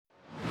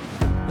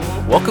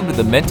Welcome to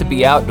the Meant to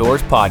Be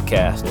Outdoors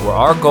podcast, where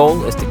our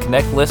goal is to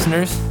connect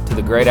listeners to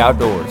the great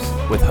outdoors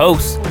with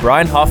hosts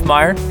Brian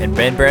Hoffmeyer and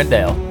Ben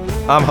Brandell.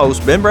 I'm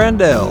host Ben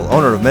Brandell,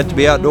 owner of Meant to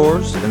Be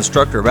Outdoors,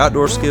 instructor of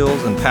outdoor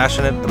skills, and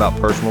passionate about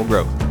personal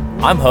growth.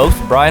 I'm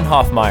host Brian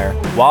Hoffmeyer,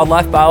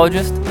 wildlife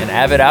biologist and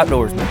avid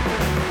outdoorsman.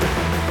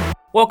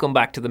 Welcome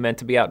back to the Meant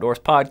to Be Outdoors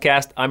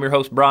podcast. I'm your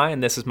host Brian,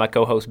 this is my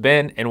co-host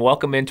Ben, and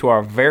welcome into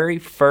our very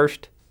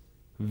first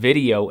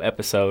video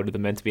episode of the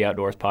Meant to Be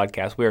Outdoors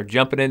podcast. We are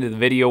jumping into the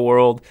video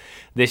world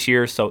this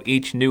year, so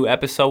each new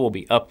episode will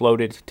be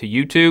uploaded to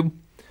YouTube.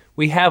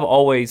 We've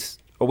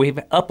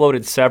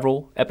uploaded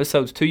several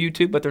episodes to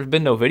YouTube, but there's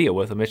been no video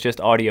with them. It's just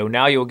audio.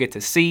 Now you'll get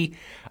to see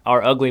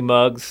our ugly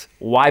mugs.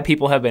 Why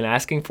people have been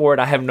asking for it,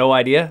 I have no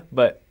idea,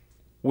 but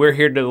we're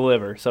here to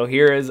deliver. So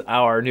here is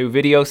our new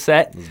video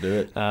set. Let's do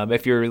it.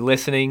 If you're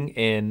listening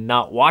and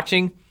not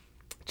watching,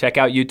 check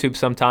out YouTube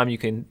sometime. You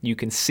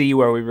can see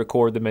where we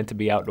record the Meant to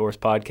Be Outdoors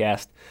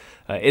podcast.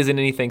 Isn't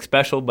anything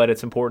special, but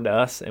it's important to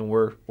us, and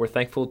we're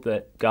thankful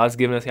that God's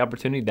given us the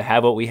opportunity to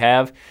have what we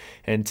have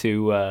and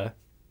to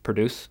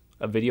produce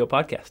a video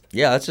podcast.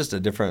 Yeah, that's just a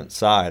different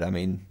side. I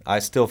mean, I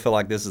still feel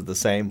like this is the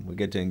same. We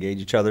get to engage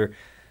each other,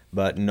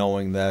 but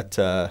knowing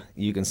that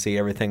you can see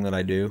everything that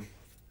I do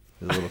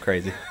is a little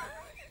crazy.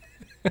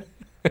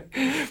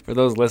 For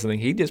those listening,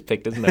 he just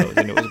picked his nose,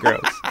 and it was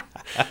gross.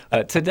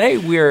 Today,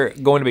 we're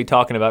going to be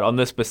talking about, on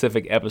this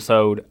specific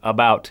episode,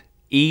 about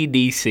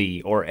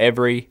EDC, or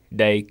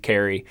everyday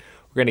carry.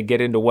 We're going to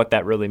get into what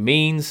that really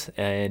means,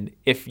 and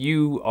if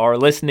you are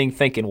listening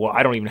thinking, well,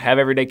 I don't even have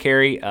everyday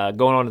carry,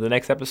 going on to the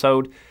next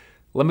episode,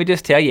 let me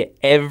just tell you,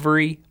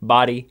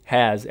 everybody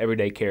has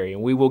everyday carry,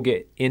 and we will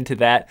get into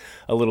that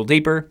a little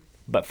deeper,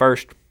 but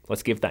first,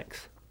 let's give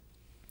thanks.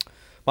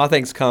 My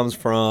thanks comes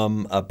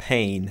from a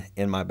pain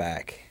in my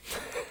back.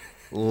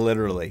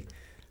 Literally.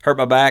 Hurt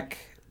my back.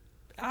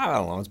 I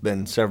don't know, it's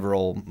been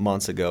several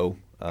months ago.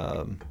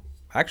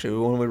 Actually,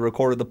 when we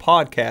recorded the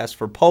podcast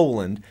for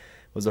Poland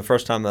was the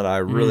first time that I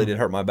really did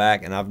hurt my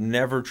back, and I've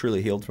never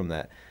truly healed from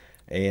that.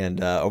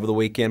 And over the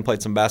weekend,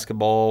 played some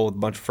basketball with a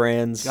bunch of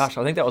friends. Gosh,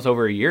 I think that was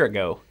over a year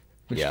ago.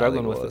 We've been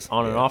struggling with this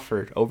on and off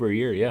for over a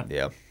year, yeah.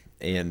 Yeah,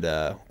 and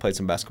played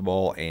some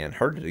basketball and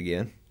hurt it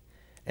again.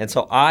 And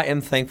so I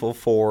am thankful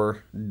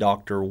for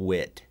Dr.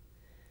 Witt.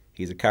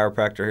 He's a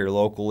chiropractor here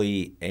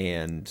locally,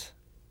 and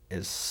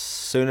as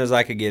soon as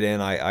I could get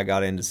in, I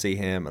got in to see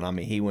him, and I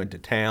mean, he went to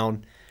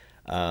town.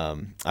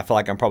 I feel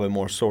like I'm probably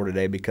more sore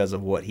today because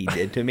of what he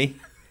did to me,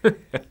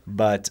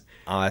 but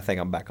I think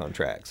I'm back on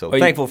track. So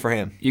thankful for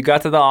him. You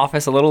got to the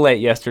office a little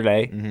late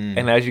yesterday,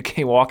 and as you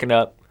came walking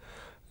up,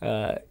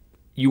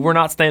 you were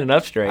not standing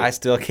up straight. I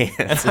still can't.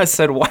 And I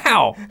said,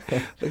 wow,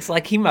 looks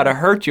like he might have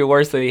hurt you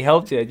worse than he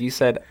helped you. And you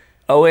said,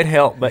 oh, it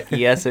helped, but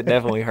yes, it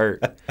definitely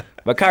hurt.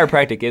 But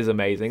chiropractic is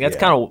amazing. That's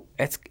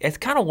it's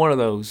kind of one of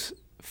those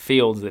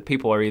fields that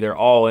people are either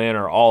all in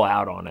or all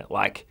out on it.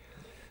 Like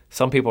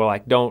some people are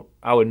like,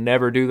 I would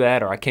never do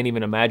that, or I can't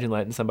even imagine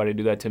letting somebody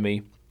do that to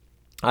me.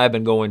 I've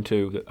been going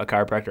to a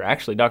chiropractor,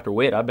 actually Dr.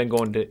 Witt. I've been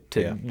going to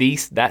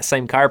that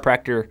same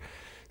chiropractor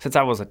since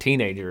I was a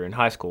teenager in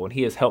high school, and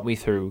he has helped me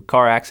through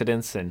car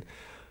accidents and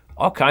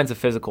all kinds of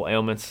physical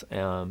ailments.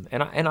 And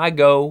I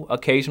go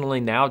occasionally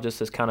now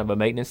just as kind of a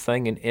maintenance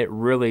thing, and it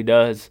really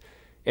does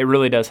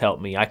help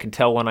me. I can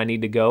tell when I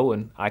need to go,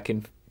 and I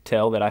can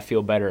tell that I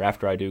feel better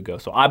after I do go.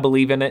 So I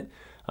believe in it.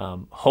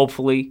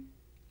 Hopefully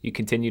you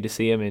continue to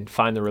see him and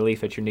find the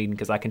relief that you're needing,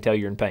 because I can tell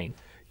you're in pain.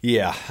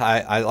 Yeah,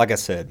 I like I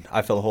said,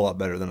 I feel a whole lot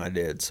better than I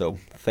did. So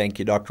thank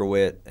you, Dr.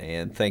 Witt,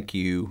 and thank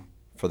you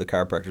for the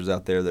chiropractors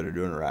out there that are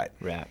doing it right.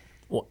 Right.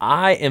 Well,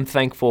 I am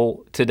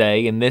thankful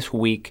today and this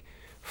week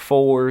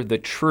for the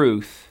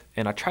truth,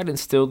 and I try to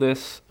instill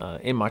this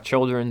in my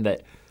children,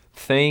 that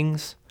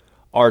things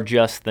are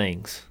just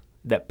things,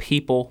 that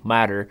people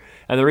matter.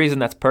 And the reason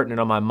that's pertinent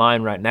on my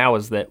mind right now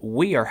is that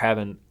we are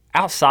having,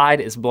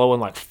 outside is blowing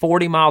like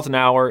 40 miles an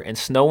hour and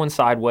snowing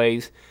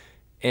sideways,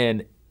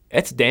 and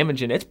it's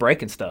damaging, it's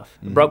breaking stuff.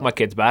 It broke my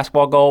kid's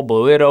basketball goal,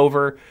 blew it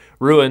over,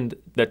 ruined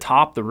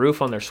the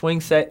roof on their swing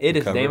set. It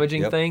is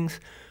damaging things,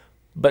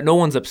 but no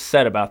one's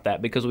upset about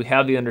that, because we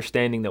have the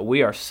understanding that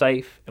we are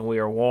safe and we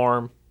are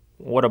warm.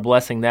 What a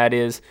blessing that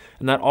is,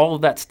 and that all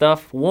of that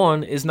stuff,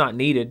 one, is not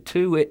needed.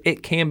 Two,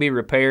 it can be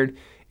repaired,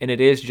 and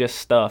it is just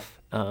stuff.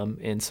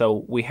 And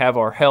so we have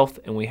our health,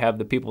 and we have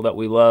the people that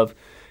we love,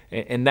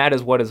 and that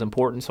is what is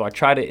important. So I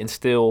try to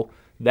instill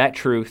that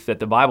truth that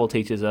the Bible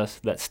teaches us,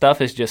 that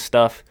stuff is just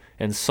stuff,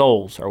 and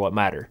souls are what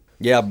matter.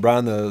 Yeah,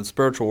 Brian, the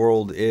spiritual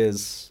world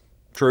is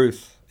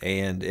truth,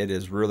 and it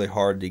is really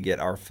hard to get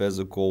our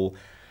physical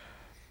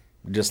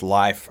just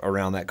life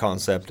around that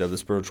concept of the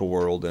spiritual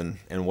world and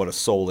what a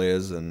soul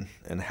is and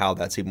how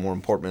that's even more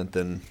important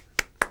than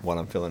what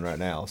I'm feeling right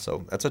now.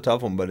 So that's a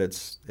tough one, but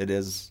it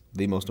is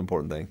the most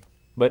important thing.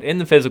 But in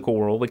the physical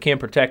world, we can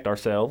protect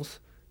ourselves,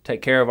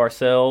 take care of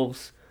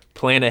ourselves,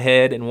 plan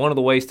ahead, and one of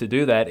the ways to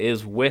do that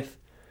is with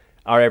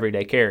our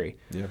everyday carry.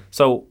 Yeah.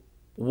 So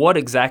what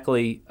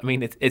exactly, I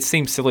mean, it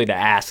seems silly to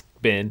ask,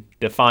 Ben,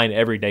 define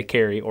everyday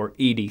carry or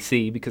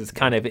EDC because it's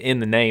kind of in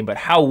the name, but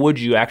how would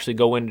you actually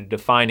go into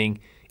defining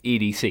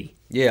EDC?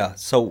 Yeah.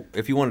 So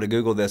if you wanted to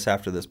Google this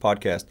after this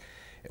podcast,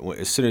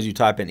 as soon as you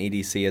type in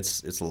EDC,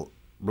 it's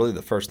really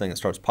the first thing that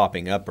starts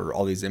popping up are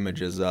all these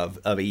images of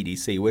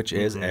EDC, which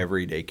is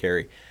everyday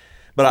carry.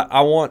 But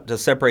I want to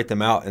separate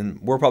them out,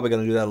 and we're probably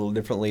going to do that a little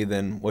differently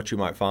than what you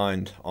might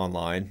find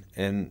online.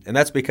 And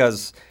that's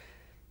because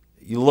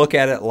you look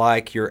at it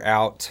like you're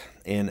out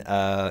in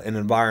an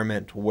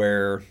environment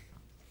where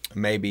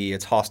maybe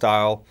it's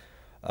hostile,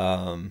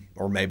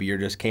 or maybe you're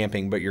just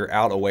camping, but you're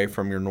out away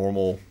from your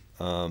normal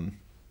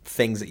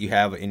things that you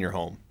have in your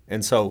home.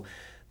 And so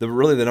the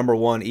number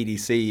one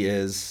EDC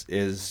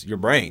is your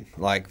brain,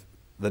 like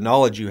the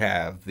knowledge you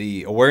have,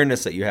 the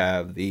awareness that you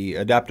have, the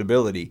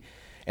adaptability.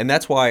 And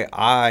that's why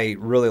I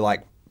really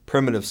like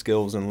primitive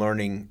skills and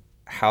learning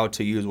how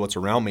to use what's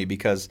around me,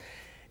 because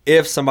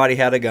if somebody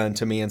had a gun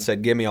to me and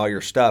said, give me all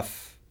your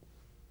stuff,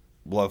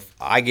 well, if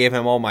I gave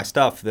him all my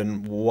stuff,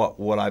 then what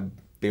would I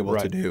be able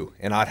to do?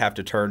 And I'd have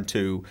to turn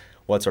to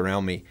what's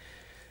around me.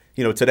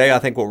 Today I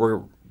think what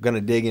we're going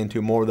to dig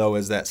into more, though,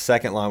 is that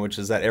second line, which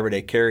is that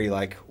everyday carry.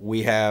 Like,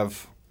 we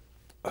have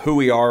who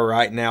we are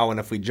right now, and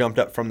if we jumped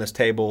up from this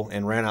table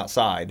and ran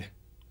outside,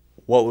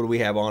 what would we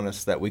have on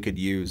us that we could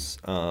use?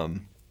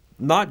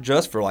 Not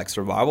just for like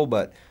survival,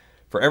 but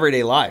for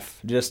everyday life,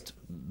 just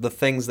the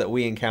things that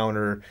we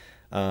encounter,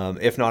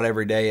 if not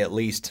every day, at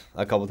least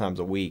a couple times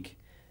a week.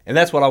 And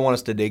that's what I want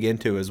us to dig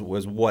into is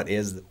what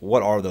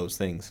are those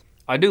things?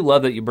 I do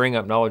love that you bring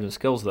up knowledge and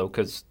skills, though,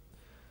 because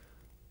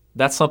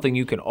that's something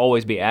you can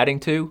always be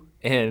adding to,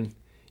 and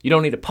you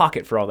don't need a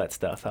pocket for all that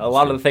stuff. A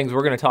lot of the things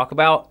we're going to talk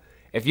about,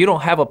 if you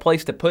don't have a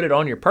place to put it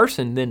on your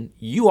person, then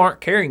you aren't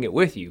carrying it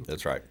with you.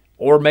 That's right.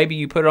 Or maybe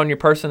you put it on your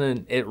person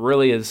and it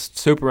really is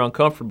super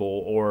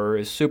uncomfortable or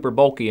is super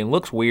bulky and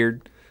looks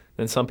weird,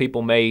 then some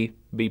people may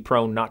be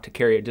prone not to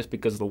carry it just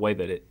because of the way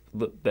that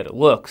it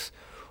looks.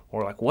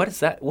 Or like, what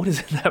is that? What is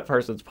in that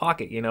person's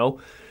pocket,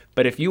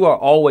 But if you are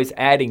always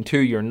adding to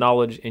your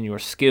knowledge and your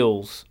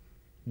skills,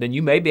 then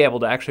you may be able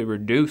to actually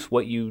reduce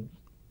what you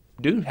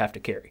do have to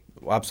carry.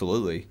 Well,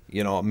 absolutely.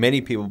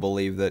 Many people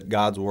believe that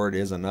God's word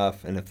is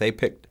enough, and if they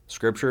picked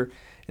Scripture,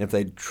 and if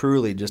they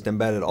truly just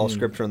embedded all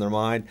Scripture in their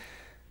mind,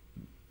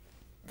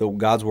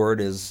 God's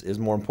word is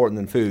more important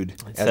than food,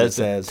 it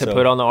says. To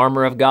put on the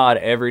armor of God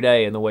every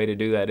day, and the way to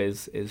do that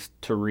is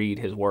to read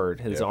His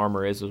word. His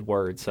armor is His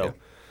word. So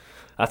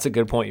that's a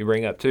good point you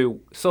bring up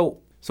too. So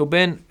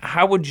Ben,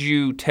 how would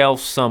you tell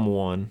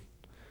someone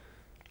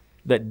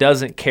that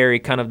doesn't carry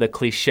kind of the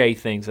cliche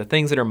things, the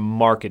things that are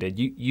marketed?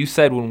 You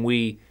said when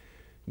we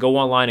go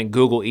online and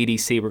Google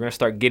EDC, we're going to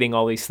start getting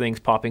all these things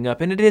popping up,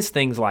 and it is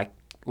things like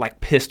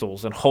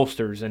pistols and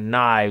holsters and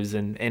knives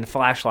and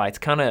flashlights,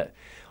 kind of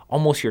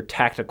almost your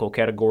tactical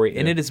category,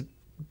 and it has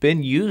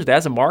been used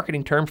as a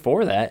marketing term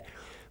for that.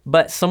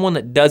 But someone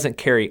that doesn't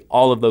carry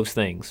all of those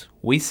things,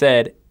 we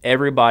said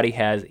everybody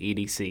has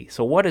EDC.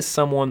 So what is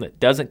someone that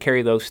doesn't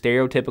carry those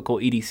stereotypical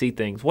EDC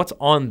things? What's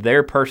on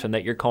their person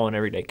that you're calling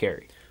everyday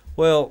carry?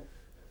 Well,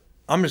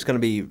 I'm just going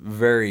to be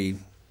very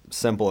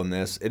simple in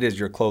this. It is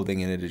your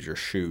clothing and it is your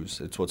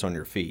shoes. It's what's on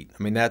your feet.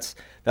 I mean, that's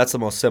the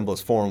most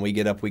simplest form. We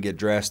get up, we get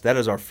dressed. That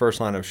is our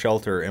first line of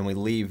shelter, and we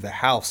leave the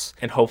house.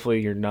 And hopefully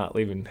you're not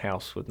leaving the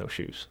house with no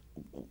shoes.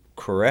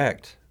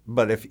 Correct.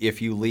 But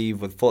if you leave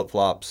with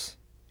flip-flops,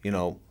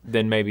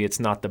 then maybe it's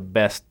not the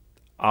best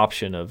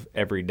option of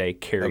everyday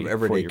carry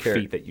for your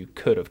feet that you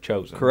could have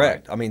chosen.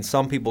 Correct. Right? I mean,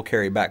 some people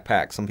carry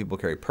backpacks, some people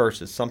carry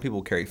purses, some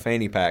people carry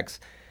fanny packs.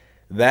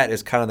 That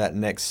is kind of that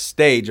next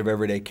stage of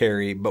everyday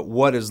carry, but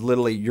what is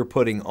literally you're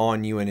putting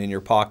on you and in your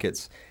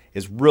pockets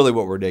is really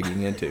what we're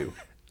digging into.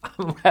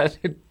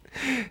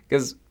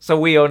 So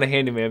we own a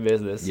handyman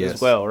business as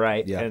well,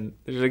 right? Yeah. And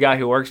there's a guy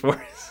who works for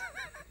us,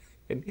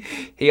 and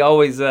he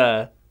always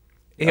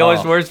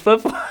wears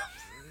flip-flops.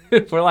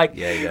 We're like,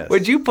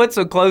 would you put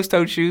some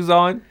closed-toed shoes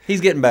on?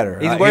 He's getting better.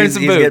 He's wearing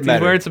some boots. He's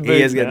wearing some boots.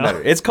 He is getting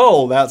better. It's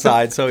cold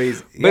outside, so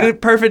he's. But a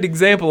perfect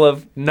example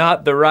of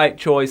not the right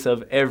choice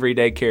of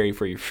everyday carry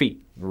for your feet.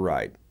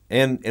 Right.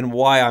 And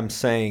why I'm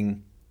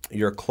saying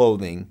your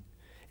clothing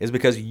is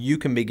because you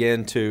can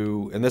begin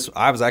to, and this,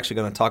 I was actually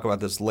going to talk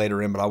about this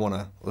later in, but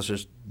let's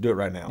just do it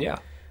right now.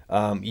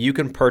 Yeah. You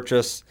can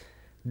purchase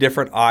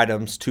different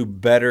items to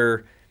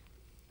better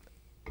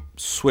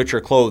switch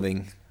your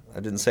clothing. I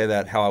didn't say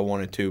that how I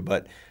wanted to,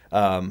 but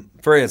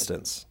for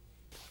instance,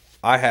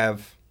 I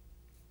have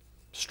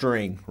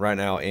string right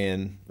now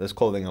in this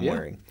clothing I'm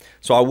wearing.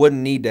 So I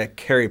wouldn't need to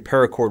carry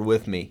paracord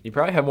with me. You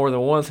probably have more than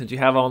one since you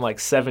have on like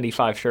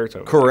 75 shirts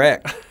over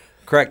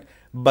Correct.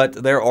 But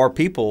there are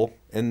people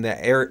in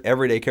the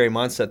everyday carry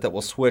mindset that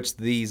will switch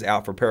these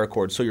out for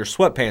paracord. So your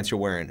sweatpants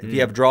you're wearing, if you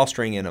have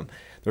drawstring in them,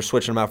 they're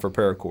switching them out for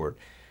paracord.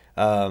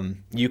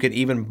 You can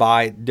even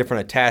buy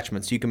different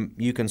attachments. You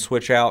can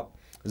switch out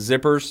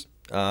zippers.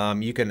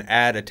 You can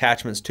add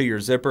attachments to your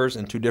zippers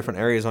and to different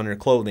areas on your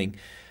clothing.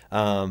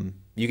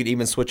 You can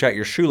even switch out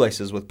your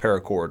shoelaces with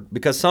paracord,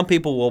 because some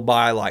people will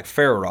buy like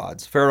ferro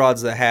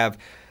rods that have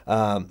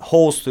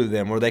holes through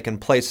them where they can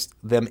place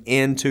them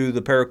into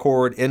the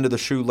paracord, into the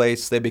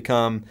shoelace. They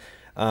become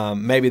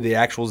maybe the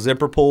actual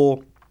zipper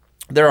pull.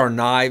 There are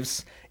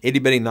knives,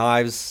 itty-bitty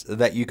knives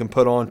that you can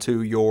put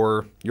onto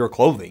your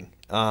clothing.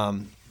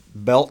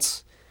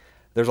 Belts.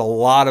 There's a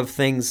lot of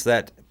things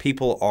that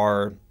people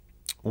are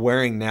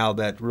wearing now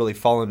that really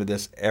fall into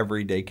this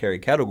everyday carry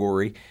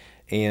category.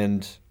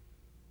 And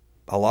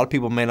a lot of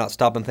people may not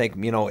stop and think,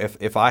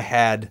 if I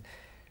had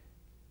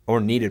or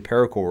needed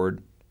paracord,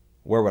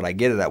 where would I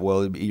get it at?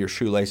 Well, it'd be your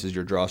shoelaces,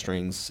 your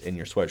drawstrings, and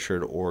your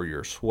sweatshirt or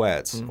your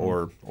sweats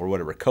or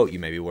whatever coat you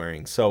may be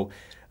wearing. So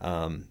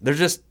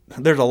there's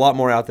a lot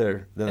more out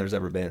there than there's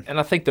ever been. And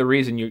I think the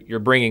reason you're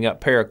bringing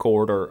up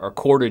paracord or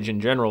cordage in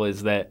general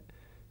is that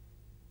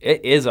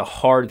it is a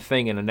hard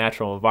thing in a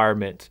natural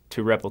environment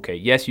to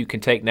replicate. Yes, you can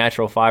take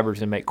natural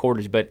fibers and make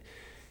cordage, but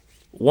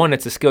one,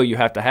 it's a skill you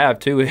have to have.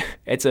 Two,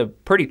 it's a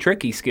pretty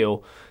tricky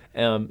skill.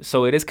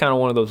 So it is kind of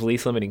one of those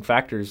least limiting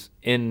factors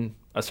in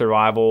a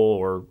survival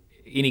or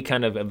any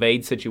kind of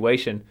evade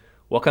situation.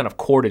 What kind of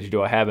cordage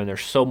do I have? And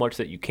there's so much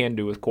that you can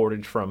do with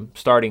cordage, from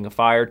starting a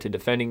fire to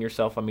defending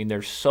yourself. I mean,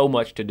 there's so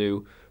much to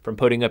do, from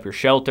putting up your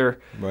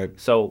shelter. Right.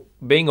 So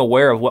being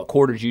aware of what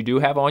cordage you do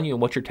have on you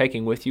and what you're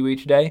taking with you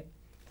each day,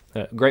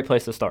 great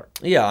place to start.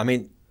 Yeah, I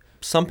mean,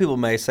 some people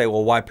may say,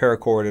 well, why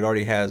paracord? You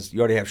already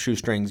have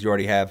shoestrings, you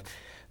already have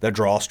the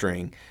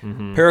drawstring.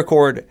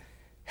 Paracord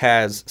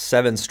has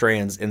 7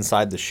 strands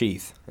inside the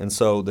sheath. And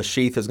so the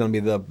sheath is going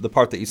to be the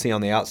part that you see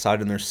on the outside,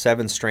 and there's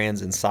 7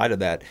 strands inside of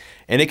that.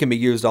 And it can be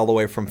used all the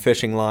way from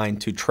fishing line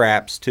to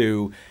traps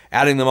to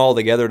adding them all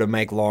together to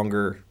make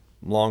longer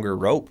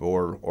rope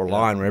or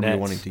line, whatever you're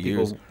wanting to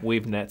use. People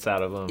weave nets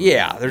out of them.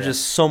 Yeah, there's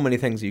just so many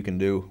things you can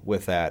do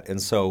with that.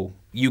 And so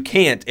you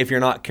can't if you're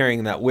not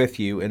carrying that with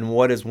you. And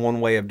what is one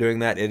way of doing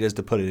that? It is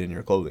to put it in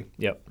your clothing.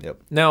 Yep.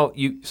 Now,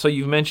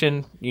 you've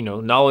mentioned,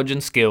 knowledge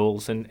and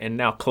skills and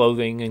now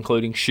clothing,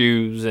 including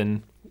shoes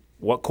and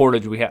what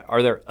cordage we have.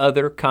 Are there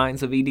other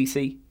kinds of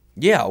EDC?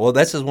 Yeah, well,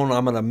 this is one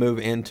I'm going to move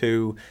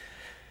into,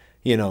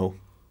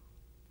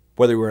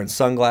 whether you're wearing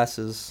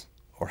sunglasses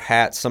or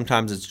hats.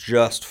 Sometimes it's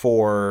just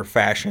for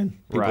fashion.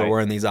 People are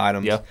wearing these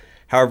items. Yeah.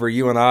 However,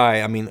 you and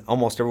I mean,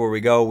 almost everywhere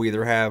we go, we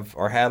either have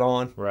our hat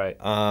on, right,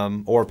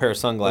 or a pair of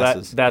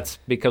sunglasses. That's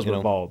because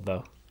we're bald,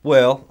 though.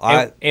 Well,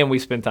 and we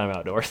spend time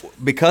outdoors.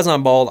 Because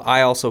I'm bald,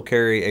 I also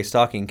carry a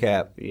stocking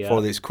cap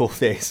for these cool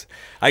days.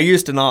 I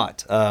used to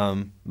not,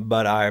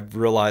 but I've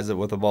realized that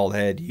with a bald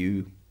head,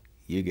 you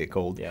get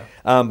cold. Yeah.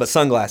 But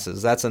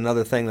sunglasses, that's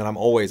another thing that I'm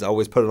always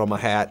put it on my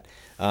hat,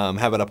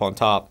 have it up on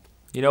top.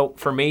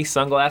 For me,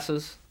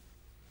 sunglasses,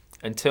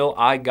 until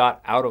I got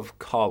out of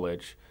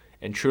college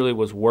and truly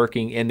was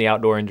working in the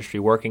outdoor industry,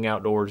 working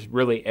outdoors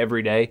really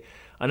every day,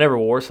 I never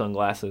wore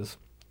sunglasses.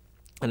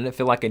 I didn't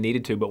feel like I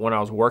needed to, but when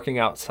I was working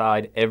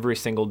outside every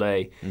single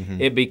day,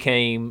 it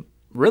became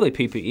really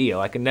PPE,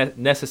 like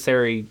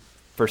necessary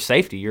for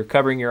safety. You're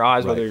covering your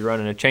eyes, whether you're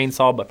running a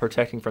chainsaw, but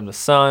protecting from the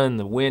sun,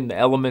 the wind, the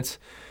elements.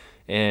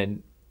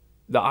 And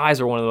the eyes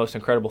are one of the most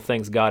incredible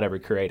things God ever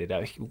created.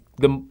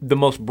 The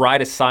most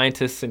brightest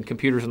scientists and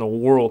computers in the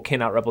world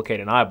cannot replicate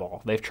an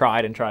eyeball. They've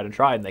tried and tried and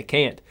tried, and they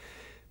can't.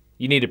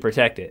 You need to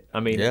protect it. I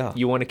mean,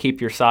 you want to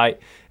keep your sight.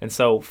 And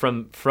so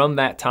from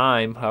that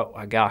time,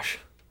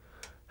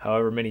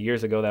 however many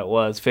years ago that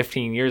was,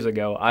 15 years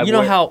ago.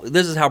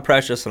 This is how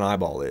precious an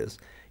eyeball is.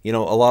 A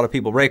lot of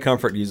people, Ray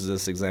Comfort uses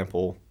this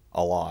example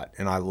a lot,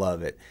 and I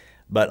love it.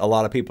 But a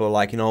lot of people are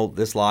like,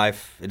 this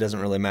life, it doesn't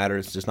really matter.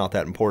 It's just not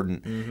that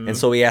important. And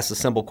so he asks a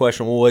simple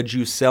question, well, would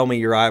you sell me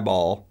your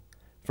eyeball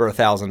for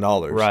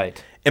 $1,000?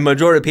 Right. And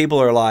majority of people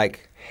are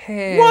like,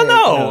 well,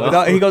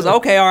 no. He goes,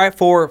 okay, all right,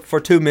 for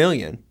 $2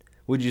 million.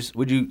 Would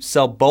you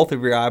sell both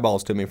of your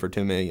eyeballs to me for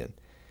 $2 million?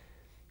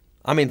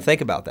 I mean,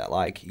 think about that.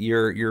 Like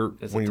when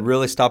you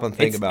really stop and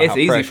think about how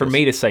precious. It's easy for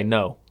me to say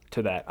no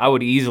to that. I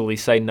would easily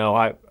say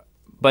no.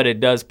 But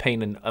it does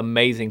paint an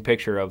amazing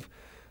picture of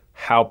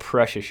how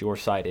precious your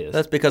sight is.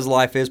 That's because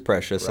life is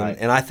precious, right.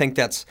 and I think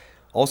that's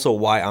also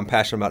why I'm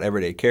passionate about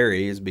everyday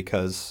carry, is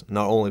because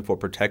not only for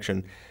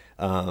protection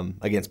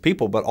against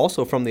people, but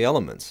also from the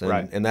elements,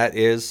 and that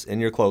is in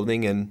your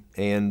clothing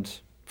and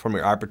from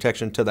your eye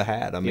protection to the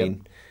hat. I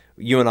mean,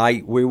 you and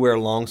I, we wear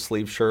long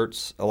sleeve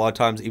shirts a lot of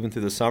times, even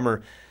through the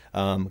summer,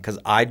 because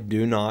I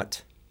do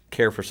not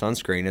care for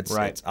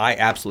sunscreen. I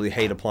absolutely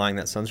hate applying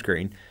that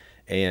sunscreen,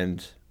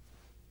 and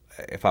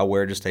if I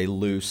wear just a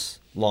loose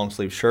long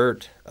sleeve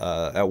shirt,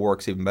 that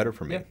works even better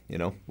for me,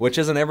 which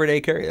is an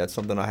everyday carry. That's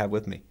something I have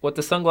with me. With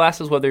the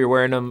sunglasses, whether you're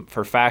wearing them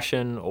for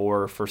fashion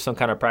or for some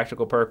kind of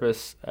practical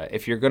purpose,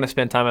 if you're going to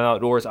spend time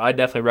outdoors, I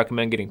definitely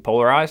recommend getting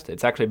polarized.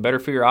 It's actually better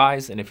for your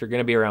eyes, and if you're going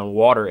to be around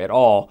water at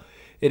all,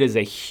 it is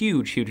a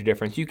huge, huge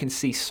difference. You can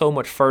see so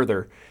much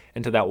further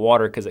into that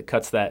water because it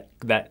cuts that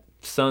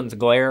sun's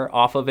glare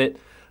off of it.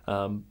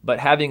 But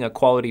having a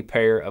quality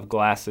pair of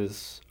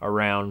glasses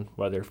around,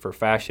 whether for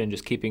fashion,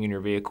 just keeping in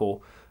your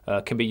vehicle,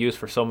 can be used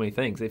for so many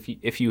things.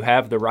 If you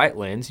have the right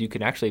lens, you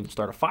can actually even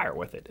start a fire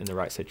with it in the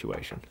right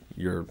situation.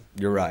 You're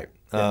right.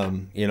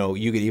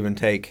 You could even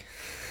take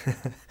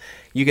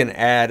you can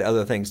add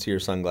other things to your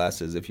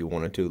sunglasses if you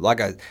wanted to.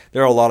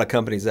 There are a lot of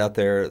companies out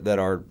there that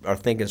are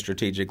thinking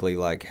strategically,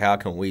 like, how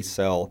can we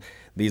sell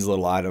these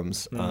little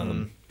items?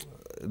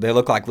 They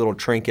look like little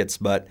trinkets,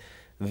 but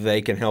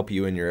they can help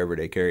you in your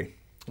everyday carry.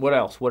 What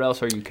else? What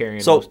else are you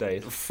carrying most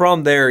days?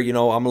 From there, I'm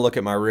gonna look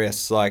at my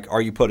wrists. Like,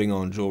 are you putting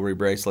on jewelry,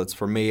 bracelets?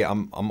 For me,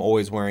 I'm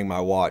always wearing my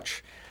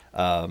watch.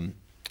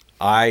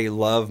 I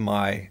love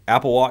my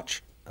Apple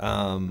Watch,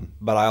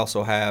 but I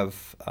also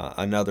have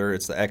another.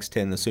 It's the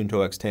X10, the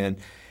Sunto X10.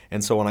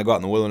 And so when I go out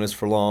in the wilderness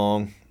for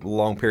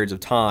long periods of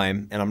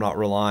time, and I'm not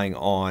relying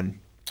on,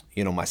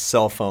 my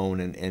cell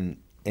phone and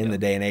in the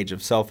day and age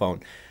of cell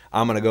phone,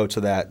 I'm gonna go to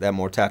that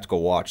more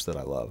tactical watch that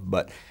I love.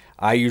 But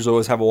I usually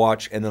always have a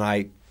watch, and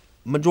then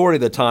majority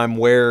of the time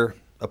wear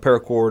a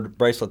paracord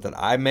bracelet that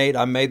I made.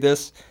 I made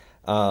this,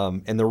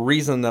 and the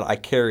reason that I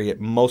carry it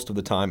most of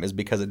the time is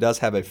because it does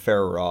have a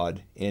ferro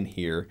rod in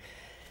here,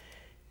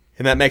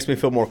 and that makes me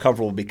feel more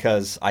comfortable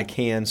because I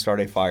can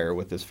start a fire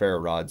with this ferro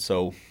rod.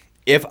 So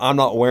if I'm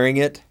not wearing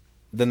it,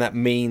 then that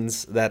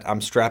means that I'm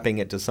strapping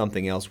it to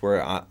something else,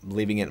 where I'm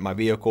leaving it in my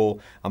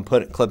vehicle, I'm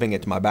clipping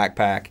it to my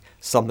backpack,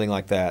 something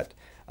like that.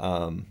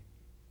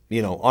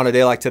 On a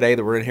day like today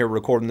that we're in here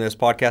recording this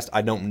podcast,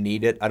 I don't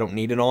need it. I don't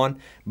need it on,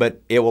 but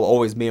it will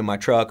always be in my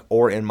truck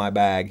or in my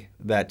bag.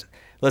 That,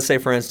 let's say,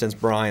 for instance,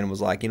 Brian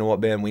was like, you know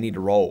what, Ben, we need to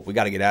roll. We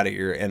got to get out of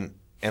here. And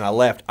I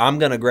left. I'm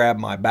going to grab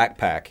my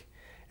backpack,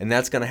 and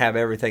that's going to have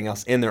everything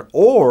else in there,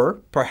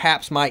 or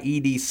perhaps my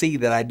EDC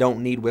that I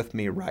don't need with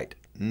me right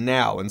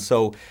now. And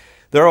so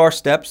there are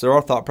steps, there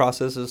are thought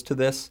processes to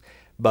this,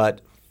 but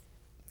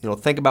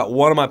think about,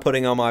 what am I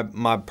putting on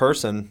my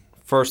person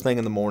first thing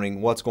in the morning,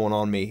 what's going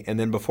on me, and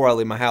then before I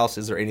leave my house,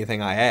 is there anything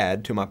I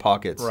add to my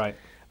pockets, right,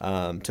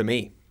 to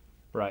me?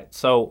 Right.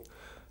 So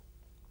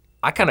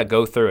I kind of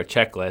go through a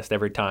checklist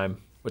every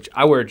time, which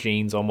I wear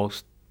jeans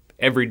almost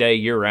every day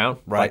year round.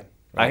 Right.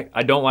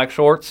 I don't like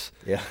shorts.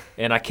 Yeah.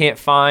 And I can't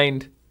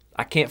find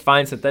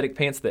synthetic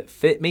pants that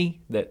fit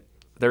me, that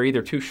they're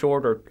either too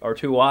short or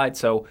too wide.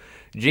 So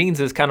jeans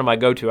is kind of my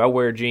go-to. I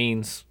wear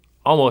jeans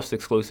almost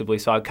exclusively.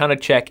 So I kind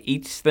of check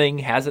each thing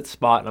has its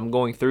spot, and I'm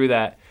going through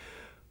that.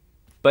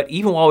 But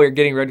even while we were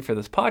getting ready for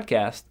this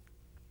podcast,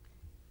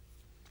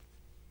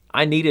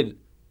 I needed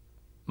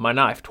my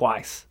knife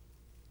twice,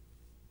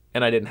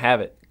 and I didn't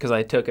have it because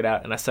I took it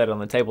out and I set it on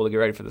the table to get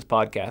ready for this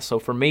podcast. So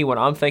for me, when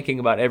I'm thinking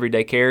about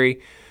everyday carry,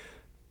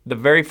 the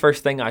very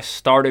first thing I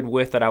started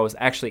with that I was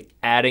actually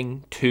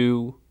adding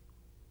to,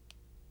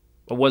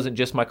 it wasn't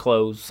just my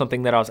clothes,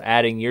 something that I was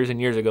adding years and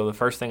years ago, the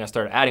first thing I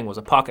started adding was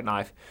a pocket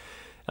knife.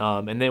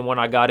 And then when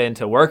I got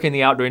into working in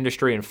the outdoor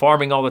industry and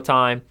farming all the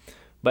time,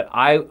 but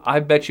I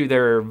bet you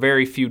there are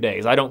very few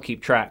days. I don't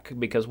keep track,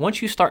 because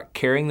once you start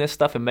carrying this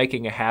stuff and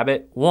making a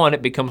habit, one,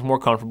 it becomes more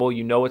comfortable.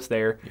 You know it's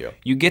there. Yeah.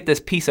 You get this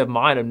peace of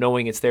mind of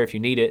knowing it's there if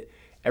you need it.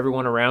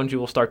 Everyone around you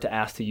will start to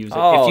ask to use it.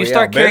 Oh, if you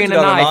start carrying Ben's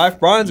got a knife,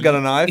 Brian's got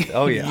a knife.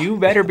 Oh, yeah. You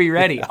better be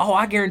ready. Oh,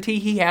 I guarantee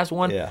he has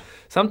one. Yeah.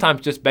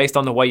 Sometimes just based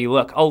on the way you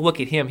look. Oh,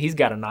 look at him. He's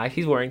got a knife.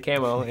 He's wearing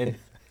camo. And,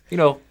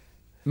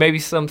 maybe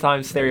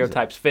sometimes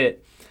stereotypes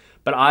fit.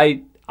 But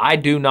I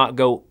do not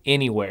go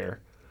anywhere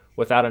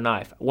without a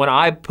knife. When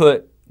I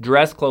put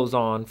dress clothes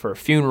on for a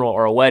funeral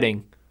or a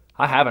wedding,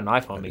 I have a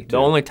knife on me. The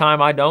only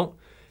time I don't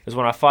is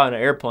when I fly on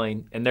an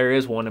airplane, and there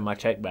is one in my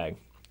check bag.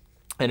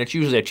 And it's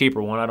usually a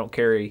cheaper one. I don't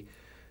carry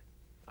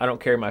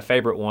my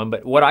favorite one,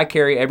 but what I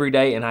carry every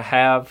day, and I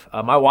have,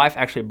 my wife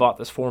actually bought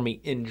this for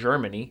me in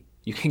Germany.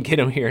 You can get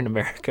them here in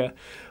America,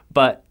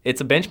 but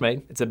it's a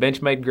Benchmade. It's a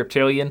Benchmade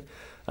Griptilian.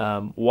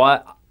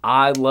 What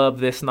I love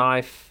this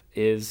knife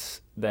is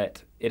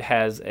that it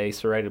has a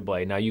serrated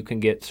blade. Now, you can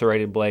get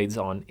serrated blades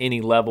on any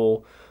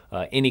level,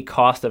 any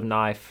cost of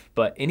knife,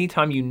 but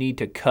anytime you need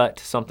to cut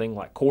something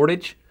like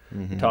cordage,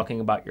 talking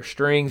about your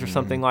strings or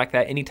something like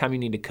that, anytime you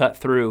need to cut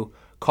through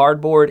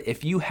cardboard,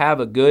 if you have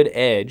a good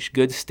edge,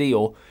 good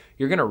steel,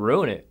 you're going to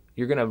ruin it.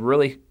 You're going to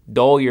really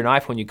dull your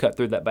knife when you cut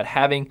through that. But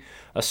having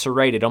a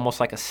serrated, almost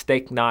like a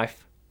steak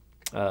knife,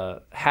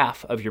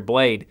 half of your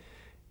blade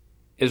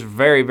is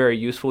very, very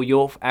useful.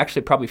 You'll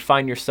actually probably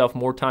find yourself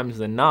more times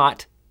than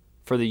not,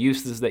 for the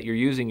uses that you're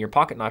using your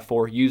pocket knife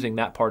for, using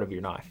that part of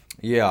your knife.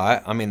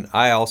 Yeah,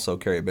 I also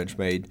carry a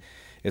Benchmade.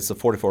 It's the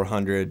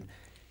 4400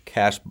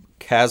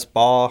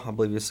 Casbah, I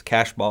believe it's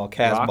Casbah.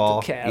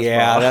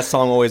 Yeah, that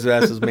song always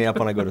messes me up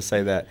when I go to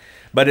say that.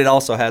 But it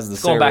also has the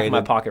serrated. Going back in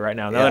my pocket right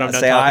now. Now that I'm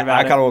done talking about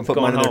I kind of want to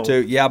put mine in home.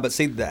 there too. Yeah, but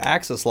see, the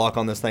access lock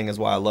on this thing is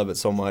why I love it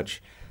so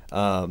much.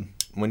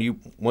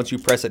 Once you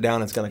press it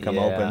down, it's going to come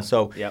open.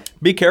 So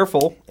be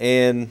careful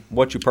in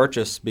what you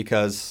purchase,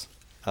 because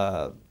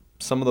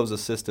some of those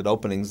assisted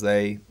openings,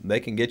 they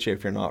can get you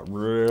if you're not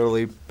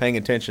really paying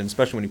attention,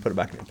 especially when you put it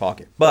back in your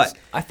pocket. But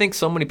I think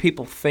so many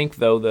people think,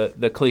 though,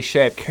 the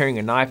cliche of carrying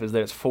a knife is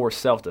that it's for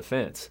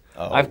self-defense.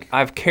 Oh.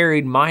 I've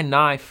carried my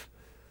knife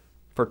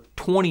for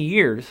 20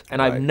 years,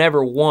 and I've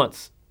never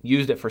once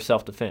used it for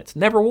self-defense.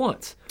 Never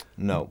once.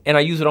 No. And I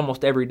use it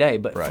almost every day.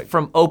 But Right.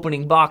 from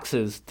opening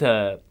boxes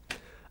to,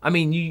 I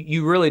mean,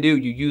 you really do.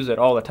 You use it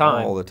all the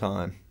time. All the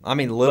time. I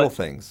mean, little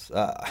things.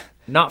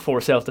 Not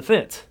for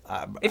self-defense.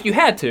 If you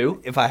had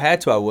to. If I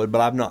had to, I would,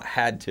 but I've not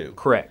had to.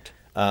 Correct.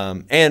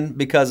 And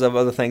because of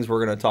other things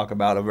we're going to talk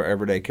about of our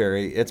everyday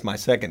carry, it's my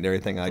secondary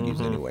thing I'd use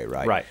anyway,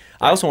 right? Right.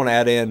 I also want to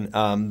add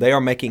in, they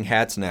are making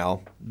hats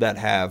now that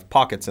have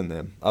pockets in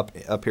them up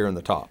here in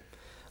the top,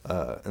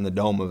 in the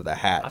dome of the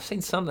hat. I've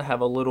seen some that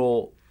have a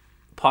little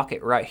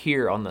pocket right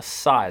here on the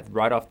side,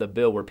 right off the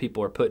bill, where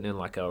people are putting in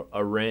like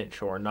a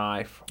wrench or a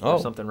knife or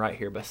something right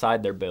here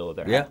beside their bill of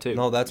their hat too.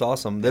 No, that's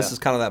awesome. This is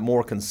kind of that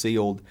more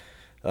concealed,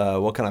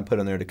 what can I put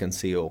in there to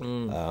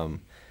conceal?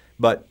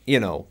 But,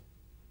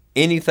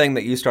 anything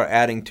that you start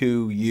adding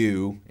to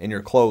you in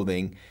your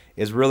clothing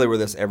is really where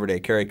this everyday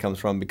carry comes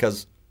from,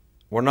 because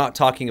we're not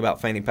talking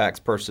about fanny packs,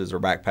 purses, or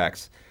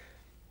backpacks.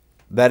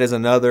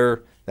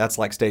 That's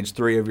like stage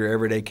 3 of your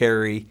everyday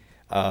carry.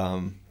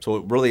 So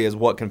it really is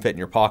what can fit in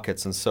your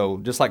pockets. And so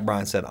just like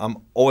Brian said, I'm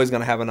always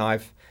going to have a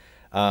knife.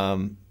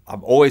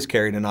 I've always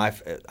carried a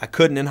knife. I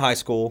couldn't in high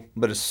school,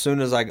 but as soon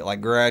as I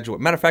graduate,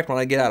 matter of fact, when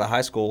I get out of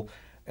high school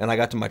and I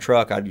got to my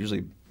truck, I'd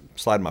usually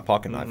slide my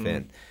pocket knife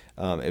in.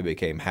 It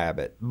became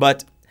habit.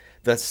 But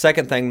the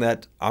second thing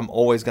that I'm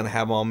always going to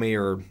have on me,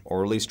 or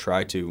at least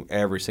try to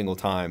every single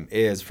time,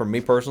 is, for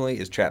me personally,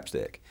 is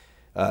chapstick.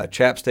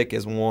 Chapstick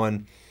is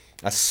one,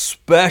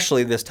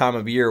 especially this time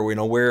of year.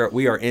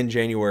 We are in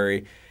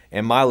January,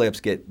 and my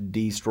lips get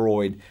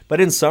destroyed. But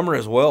in summer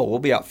as well, we'll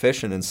be out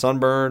fishing and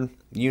sunburn,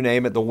 you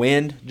name it. The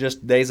wind,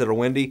 just days that are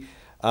windy.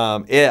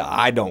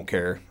 I don't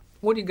care.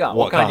 What do you got?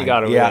 What kind you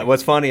got over there? there?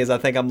 What's funny is I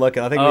think we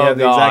have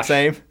the exact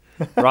same.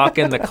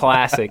 Rocking the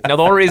classic. Now,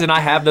 the only reason I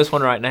have this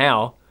one right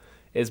now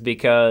is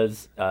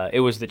because it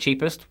was the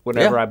cheapest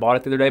whenever I bought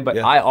it the other day. But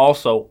I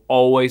also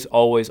always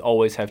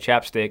have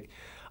chapstick.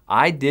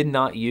 I did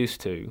not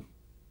used to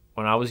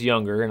when I was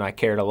younger, and I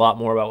cared a lot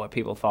more about what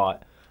people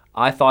thought.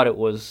 I thought it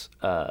was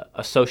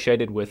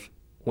associated with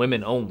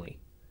women only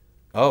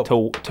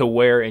to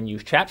wear and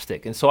use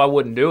chapstick. And so I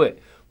wouldn't do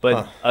it.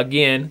 But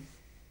again,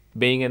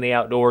 being in the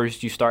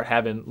outdoors, you start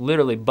having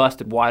literally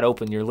busted wide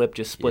open. Your lip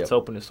just splits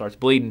open and starts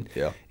bleeding.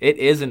 Yeah. It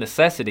is a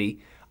necessity.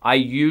 I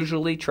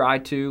usually try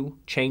to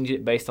change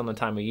it based on the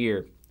time of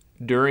year.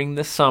 During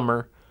the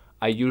summer,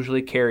 I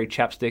usually carry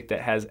chapstick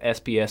that has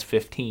SPF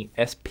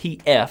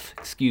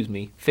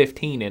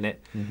 15 in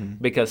it,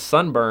 because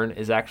sunburn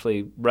is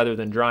actually, rather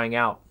than drying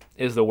out,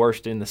 is the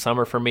worst in the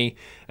summer for me.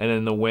 And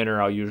in the winter,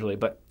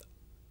 but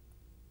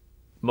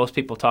most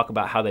people talk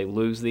about how they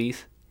lose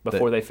these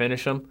before they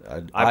finish them.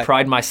 I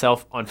pride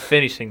myself on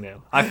finishing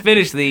them. I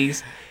finish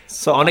these.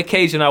 So on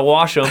occasion, I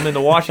wash them in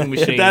the washing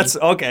machine. That's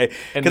okay.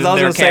 And then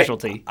they're a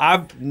casualty.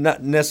 I've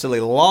not necessarily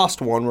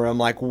lost one where I'm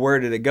like, where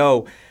did it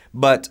go?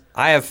 But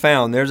I have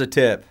found, there's a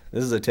tip.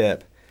 This is a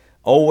tip.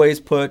 Always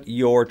put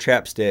your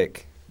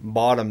chapstick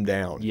bottom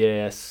down.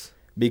 Yes.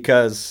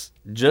 Because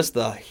just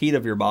the heat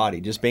of your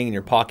body, just being in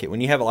your pocket,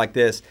 when you have it like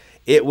this,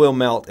 it will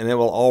melt and it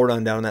will all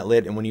run down that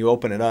lid. And when you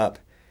open it up,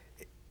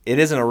 it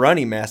isn't a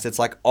runny mess. It's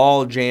like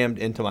all jammed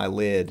into my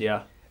lid.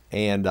 Yeah.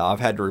 And I've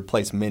had to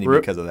replace many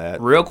because of that.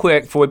 Real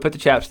quick, before we put the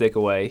chapstick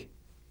away,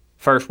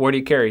 first, where do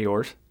you carry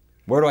yours?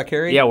 Where do I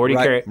carry it? Yeah, where do you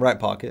carry it? Right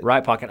pocket.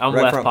 Right pocket. I'm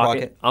right left front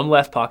pocket. I'm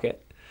left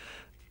pocket.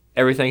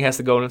 Everything has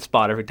to go in its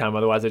spot every time,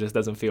 otherwise it just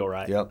doesn't feel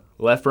right. Yep.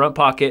 Left front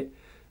pocket.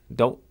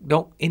 Don't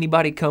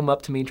anybody come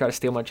up to me and try to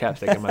steal my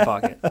chapstick in my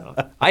pocket.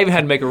 I even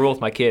had to make a rule with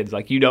my kids,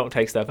 like, you don't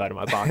take stuff out of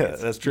my pockets.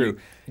 That's true.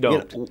 You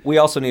don't. We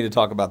also need to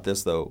talk about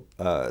this, though.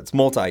 It's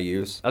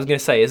multi-use. I was going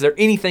to say, is there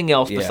anything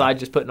else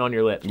besides just putting on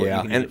your lips?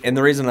 Yeah, and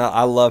the reason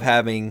I love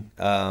having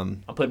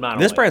I'm putting mine on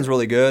this brand's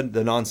really good,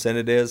 the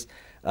non-scented is.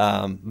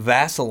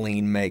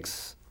 Vaseline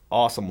makes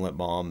awesome lip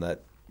balm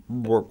that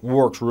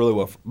works really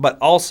well. But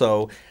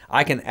also,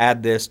 I can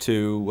add this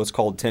to what's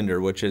called tinder,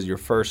 which is your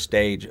first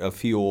stage of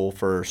fuel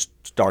for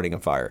starting a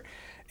fire.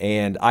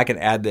 And I can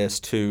add this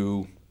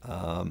to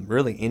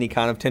really any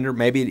kind of tinder.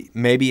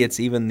 Maybe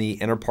it's even the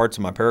inner parts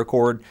of my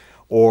paracord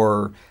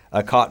or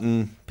a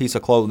cotton piece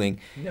of clothing.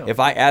 No. If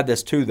I add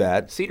this to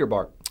that. Cedar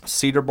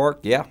bark,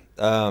 yeah.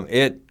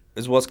 It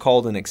is what's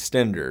called an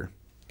extender.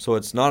 So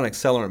it's not an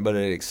accelerant, but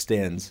it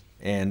extends.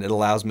 And it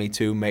allows me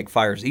to make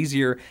fires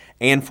easier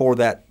and for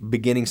that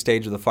beginning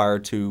stage of the fire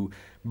to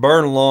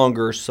burn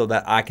longer so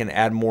that I can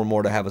add more and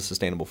more to have a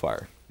sustainable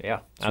fire.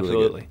 Yeah, it's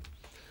absolutely. Really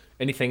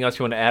anything else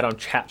you want to add on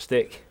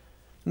chapstick?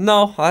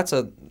 No,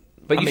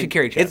 But you should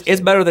carry chapstick.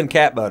 It's better than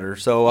cat butter.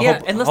 So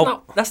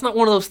that's not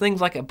one of those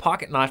things like a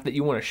pocket knife that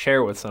you want to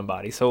share with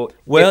somebody. So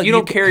if you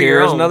don't carry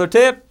your own. Here's another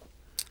tip.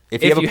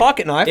 If you have a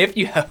pocket knife. If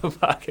you have a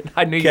pocket knife.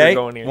 I knew you were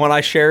going here. When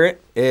I share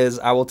it,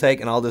 I will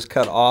take and I'll just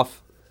cut off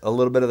a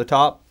little bit of the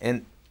top,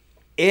 and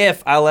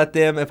if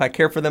I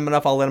care for them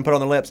enough, I'll let them put it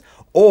on their lips,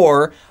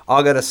 or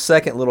I'll get a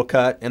second little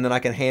cut, and then I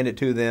can hand it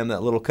to them,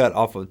 that little cut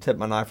off of the tip of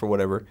my knife or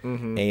whatever,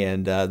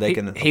 and they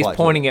can. He's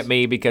pointing at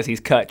me because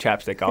he's cut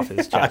chapstick off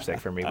his chapstick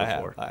for me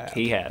before. I have.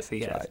 He has.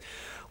 Right.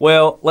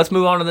 Well, let's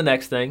move on to the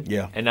next thing.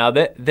 Yeah. And now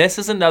this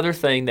is another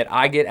thing that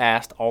I get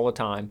asked all the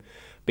time.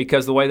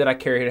 because the way that I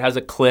carry it has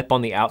a clip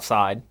on the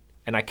outside,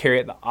 and I carry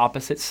it the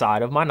opposite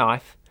side of my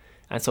knife.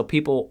 And so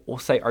people will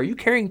say, are you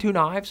carrying two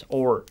knives?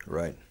 Or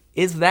Right.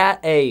 is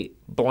that a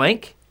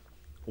blank?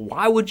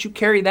 Why would you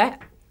carry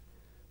that?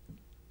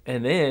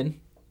 And then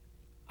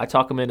I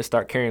talk them into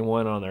start carrying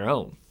one on their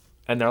own.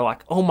 And they're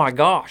like, oh my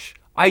gosh,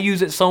 I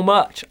use it so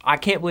much. I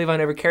can't believe I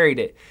never carried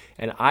it.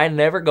 And I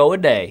never go a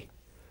day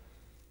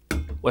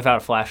without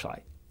a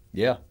flashlight.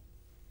 Yeah.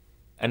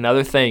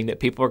 Another thing that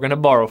people are going to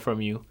borrow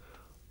from you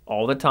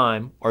all the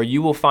time, or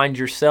you will find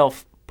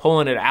yourself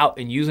pulling it out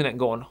and using it and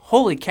going,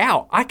 holy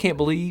cow, I can't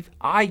believe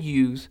I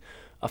use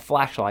a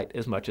flashlight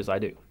as much as I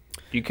do.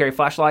 Do you carry a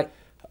flashlight?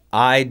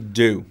 I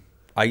do.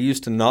 I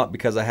used to not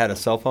because I had a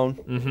cell phone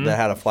that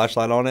had a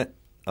flashlight on it.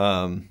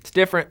 It's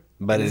different.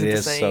 But it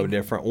is so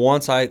different.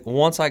 Once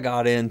I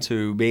got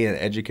into being an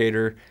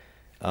educator,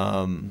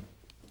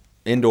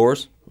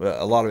 indoors,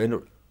 a lot of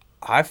indoor,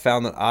 I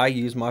found that I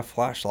use my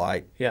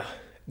flashlight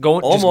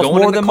almost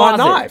more than my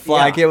knife.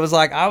 Like it was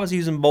like I was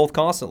using both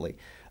constantly.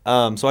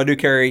 So I do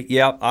carry.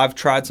 Yeah, I've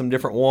tried some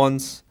different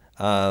ones.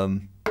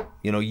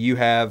 You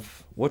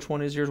have, which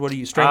one is yours? What do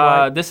you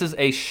Streamlight? This is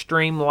a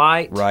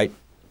Streamlight Right.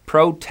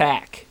 Pro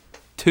Tac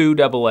 2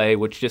 AA,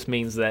 which just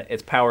means that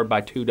it's powered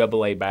by 2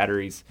 AA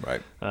batteries.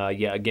 Right.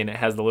 Again, it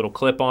has the little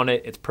clip on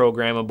it. It's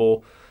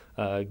programmable.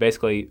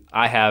 Basically,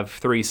 I have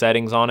 3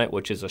 settings on it,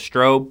 which is a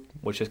strobe,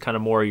 which is kind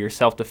of more your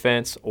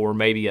self-defense, or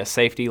maybe a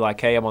safety, like,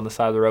 hey, I'm on the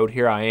side of the road,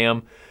 here I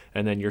am,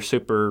 and then your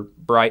super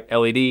bright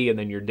LED, and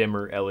then your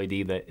dimmer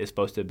LED that is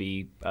supposed to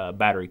be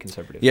battery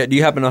conservative. Yeah, do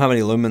you happen to know how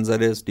many lumens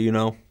that is? Do you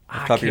know?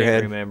 I Top of your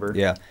head? remember.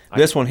 Yeah.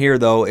 This one here,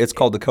 though, it's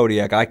called the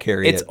Kodiak. I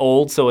carry it. It's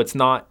old, so it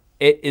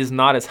is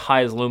not as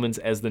high as lumens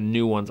as the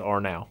new ones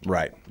are now.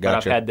 Right. But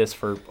Gotcha. I've had this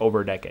for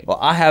over a decade. Well,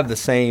 I have the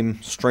same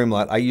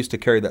Streamlight. I used to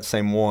carry that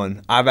same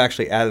one. I've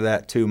actually added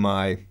that to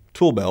my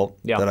tool belt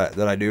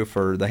that I do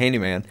for the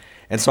handyman.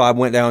 And so I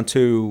went down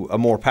to a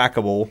more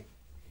packable,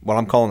 what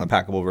I'm calling a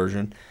packable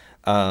version.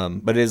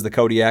 But it is the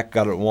Kodiak.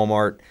 Got it at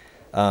Walmart.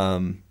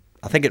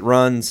 I think it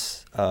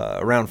runs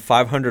around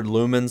 500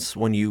 lumens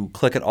when you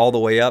click it all the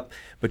way up,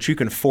 but you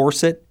can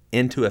force it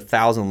into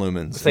 1,000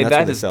 lumens. Say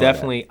that is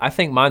definitely. I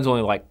think mine's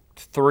only like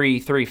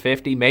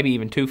 350, maybe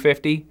even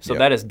 250. So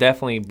that is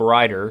definitely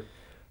brighter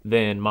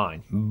than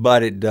mine.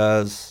 But it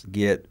does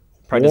get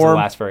probably warm,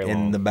 doesn't last very long,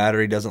 and the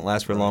battery doesn't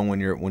last very long when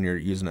you're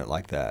using it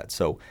like that.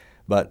 So,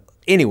 but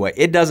anyway,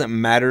 it doesn't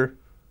matter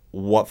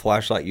what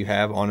flashlight you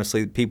have.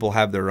 Honestly, people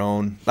have their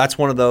own. That's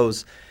one of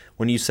those.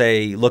 When you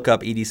say look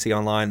up EDC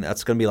online,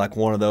 that's going to be like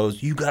one of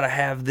those. You got to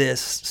have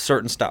this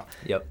certain stuff.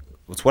 Yep.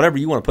 It's whatever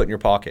you want to put in your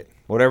pocket.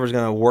 Whatever's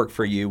going to work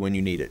for you when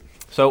you need it.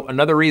 So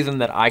another reason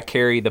that I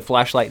carry the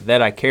flashlight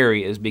that I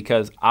carry is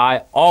because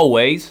I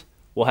always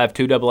will have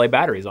 2 AA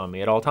batteries on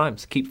me at all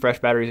times. Keep fresh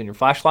batteries in your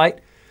flashlight,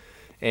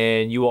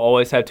 and you will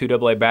always have 2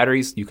 AA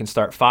batteries. You can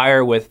start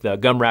fire with the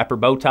gum wrapper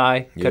bow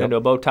tie, cut into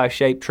a bow tie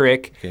shape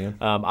trick.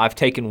 I've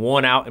taken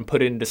one out and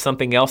put it into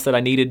something else that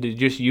I needed to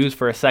just use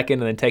for a second,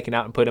 and then taken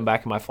out and put them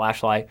back in my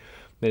flashlight.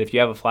 But if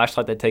you have a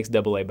flashlight that takes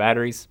AA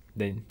batteries,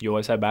 then you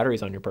always have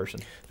batteries on your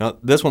person. Now,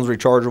 this one's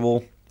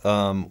rechargeable.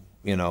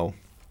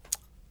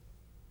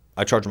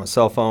 I charge my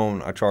cell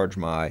phone. I charge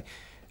my,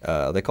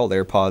 they call it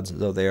AirPods,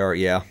 though they are,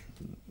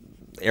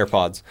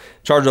 AirPods.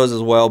 Charge those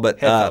as well. But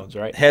headphones,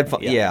 right?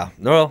 Yeah.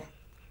 Well,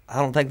 I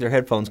don't think they're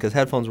headphones because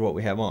headphones are what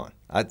we have on.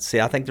 I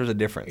think there's a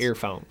difference.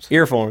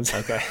 Earphones.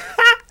 Okay.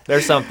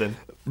 There's something.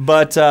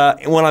 But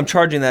when I'm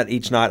charging that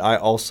each night, I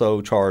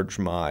also charge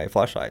my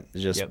flashlight. It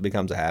just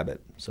becomes a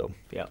habit. So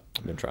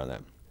I've been trying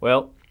that.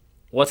 Well,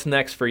 what's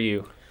next for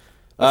you?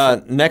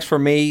 Next for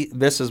me,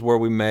 this is where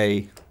we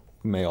may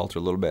alter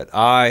a little bit.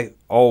 I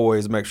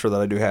always make sure that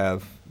I do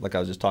have, like I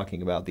was just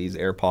talking about, these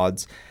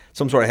AirPods,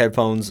 some sort of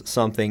headphones,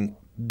 something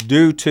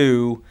due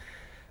to,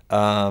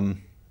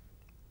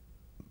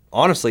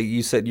 honestly,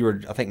 you said you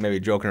were, I think maybe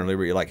joking earlier,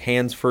 but you're like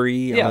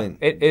hands-free. Yeah,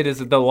 it is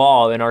the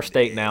law in our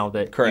state now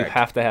that Correct. you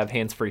have to have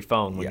hands-free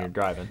phone when you're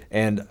driving.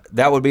 And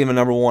that would be my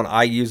number one.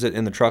 I use it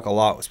in the truck a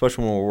lot,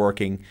 especially when we're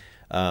working.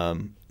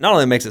 Not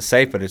only makes it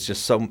safe, but it's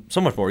just so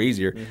much more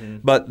easier.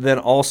 But then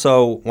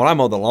also, when I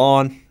mow the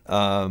lawn,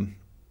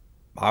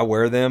 I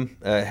wear them.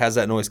 It has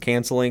that noise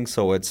canceling,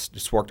 so it's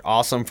just worked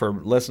awesome for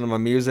listening to my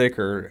music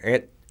or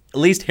at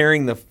least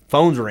hearing the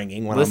phones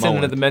ringing when I'm mowing.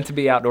 Listening to the Meant to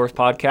Be Outdoors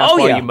podcast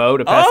while you mow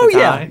to pass the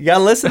time. You got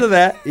to listen to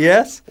that,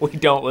 yes. We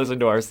don't listen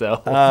to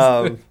ourselves.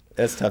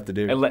 That's tough to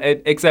do.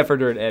 Except for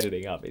during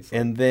editing, obviously.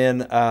 And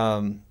then,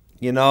 I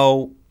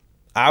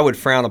would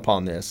frown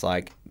upon this.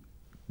 Like,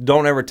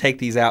 don't ever take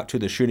these out to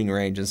the shooting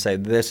range and say,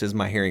 this is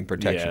my hearing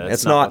protection. Yeah,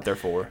 it's not what they're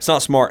for. It's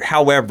not smart.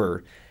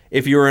 However,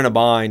 if you're in a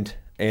bind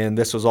and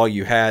this was all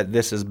you had,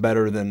 this is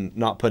better than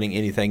not putting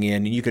anything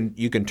in. You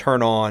can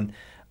turn on,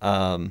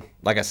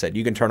 like I said,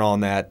 you can turn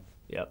on that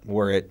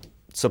where it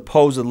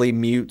supposedly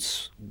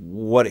mutes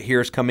what it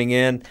hears coming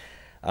in.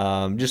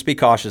 Just be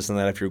cautious in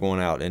that if you're going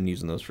out and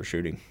using those for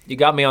shooting. You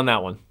got me on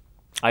that one.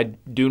 I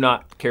do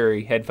not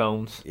carry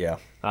headphones. Yeah.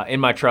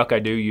 In my truck, I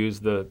do use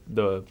the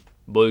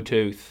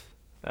Bluetooth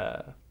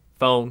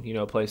phone,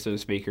 plays through the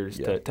speakers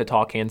Yeah. to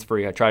talk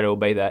hands-free. I try to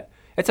obey that.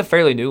 It's a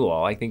fairly new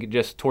law. I think it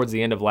just towards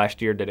the end of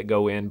last year did it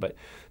go in, but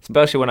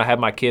especially when I have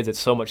my kids, it's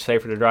so much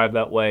safer to drive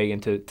that way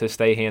and to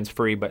stay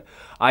hands-free. But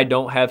I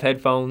don't have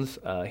headphones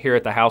here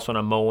at the house when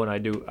I'm mowing. I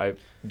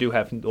do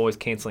have noise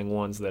canceling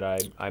ones that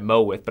I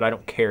mow with, but I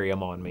don't carry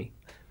them on me.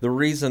 The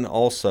reason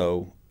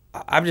also,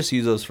 I've just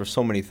used those for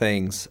so many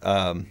things.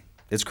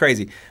 It's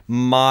crazy.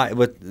 In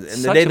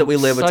the day that we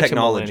live with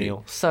technology,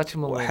 Such a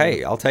millennial.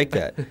 hey, I'll take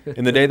that.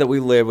 In the day that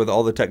we live with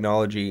all the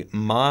technology,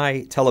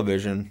 my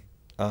television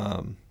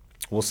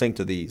will sync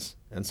to these,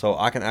 and so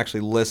I can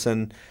actually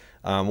listen,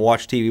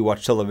 watch TV,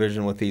 watch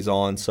television with these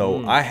on.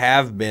 So I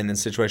have been in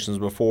situations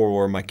before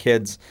where my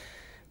kids,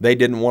 they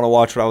didn't want to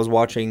watch what I was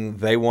watching.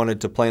 They wanted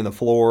to play on the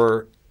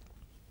floor,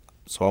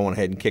 so I went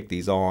ahead and kicked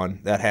these on.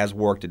 That has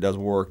worked. It does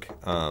work.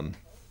 I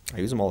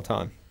use them all the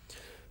time.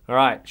 All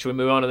right, should we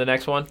move on to the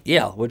next one?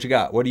 Yeah, what you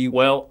got? What do you?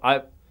 Well,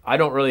 I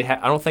don't really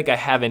I don't think I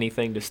have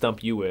anything to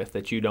stump you with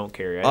that you don't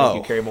carry. I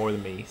think you carry more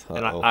than me,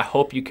 and I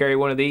hope you carry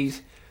one of these.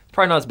 It's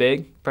probably not as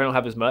big. Probably don't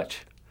have as much,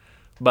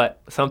 but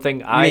something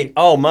money.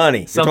 You're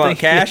talking about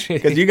cash?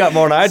 Because you got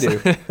more than I do.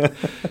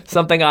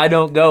 Something I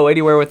don't go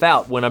anywhere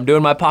without. When I'm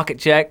doing my pocket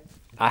check,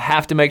 I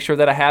have to make sure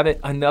that I have it.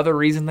 Another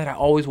reason that I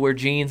always wear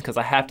jeans, because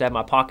I have to have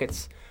my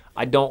pockets.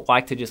 I don't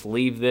like to just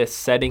leave this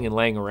setting and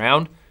laying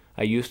around.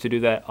 I used to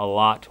do that a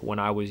lot when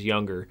I was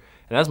younger,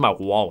 and that's my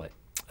wallet.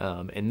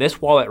 And this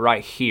wallet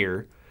right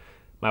here,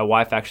 my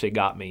wife actually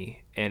got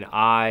me, and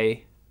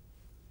I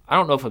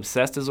don't know if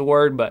obsessed is a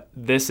word, but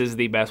this is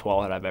the best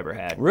wallet I've ever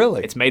had.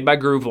 Really? It's made by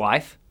Groove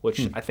Life,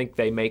 which I think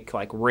they make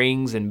like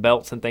rings and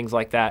belts and things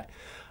like that.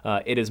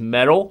 It is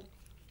metal,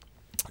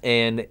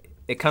 and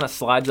it kind of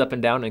slides up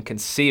and down and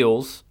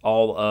conceals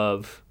all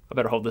of. I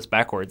better hold this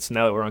backwards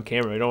now that we're on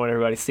camera. I don't want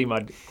everybody to see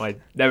my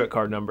debit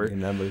card number. Your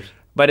numbers.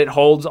 But it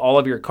holds all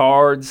of your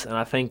cards, and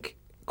I think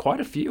quite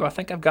a few. I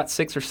think I've got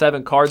 6 or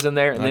 7 cards in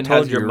there, and then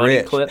has your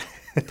money clip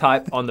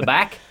type on the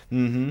back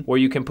where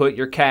you can put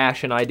your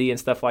cash and ID and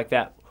stuff like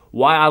that.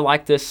 Why I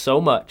like this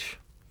so much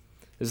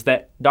is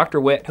that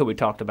Dr. Witt, who we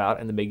talked about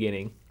in the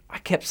beginning, I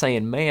kept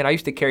saying, man, I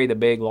used to carry the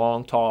big,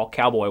 long, tall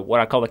cowboy, what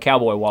I call the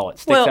cowboy wallet,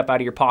 sticks up out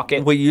of your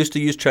pocket. We used to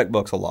use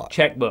checkbooks a lot.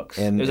 Checkbooks.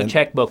 There's a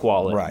checkbook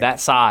wallet, that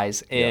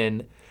size,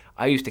 and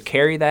I used to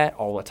carry that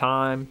all the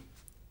time.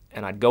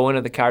 And I'd go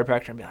into the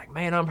chiropractor and be like,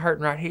 man, I'm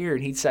hurting right here.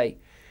 And he'd say,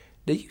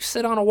 do you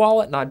sit on a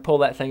wallet? And I'd pull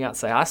that thing out and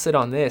say, I sit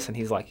on this. And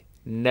he's like,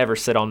 never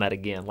sit on that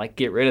again. Like,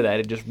 get rid of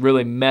that. It just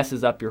really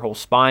messes up your whole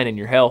spine and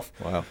your health.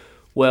 Wow.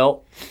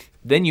 Well,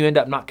 then you end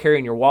up not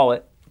carrying your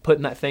wallet.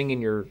 Putting that thing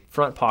in your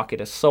front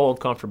pocket is so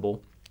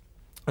uncomfortable.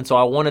 And so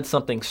I wanted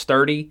something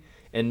sturdy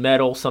and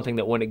metal, something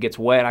that when it gets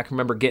wet, I can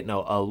remember getting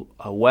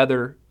a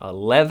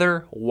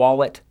leather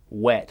wallet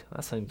wet.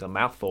 That seems a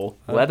mouthful.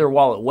 Leather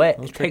wallet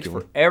wet. It takes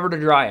forever to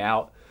dry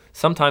out.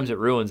 Sometimes it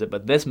ruins it,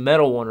 but this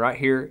metal one right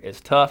here is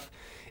tough.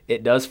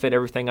 It does fit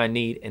everything I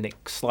need, and it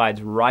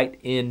slides right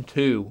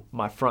into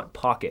my front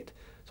pocket.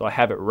 So I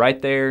have it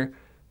right there.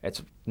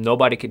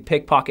 Nobody could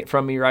pickpocket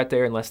from me right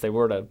there unless they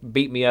were to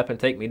beat me up and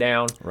take me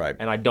down. Right.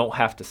 And I don't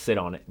have to sit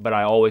on it, but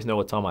I always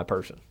know it's on my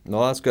person.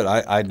 No, that's good.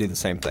 I do the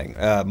same thing.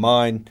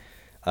 Mine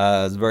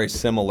is very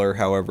similar.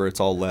 However, it's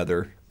all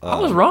leather. I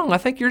was wrong. I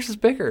think yours is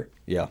bigger.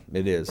 Yeah,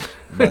 it is.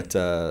 But,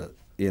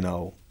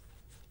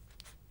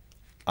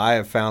 I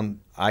have found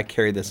I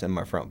carry this in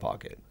my front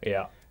pocket.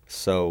 Yeah.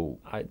 So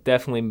I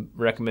definitely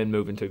recommend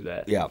moving to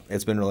that. Yeah,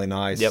 it's been really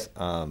nice. Yep.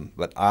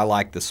 But I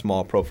like the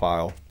small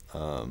profile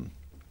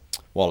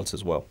wallets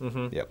as well.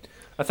 Mm-hmm. Yep.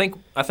 I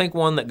think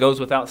one that goes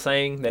without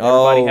saying that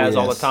everybody has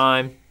all the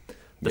time,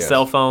 the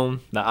cell phone,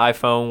 the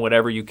iPhone,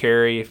 whatever you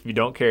carry. If you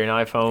don't carry an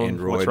iPhone,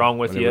 Android, what's wrong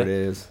with you? It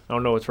is. I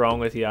don't know what's wrong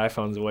with you.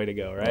 iPhone's the way to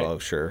go, right? Oh,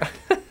 sure.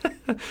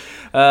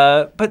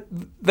 But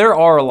there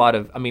are a lot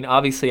of,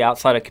 obviously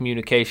outside of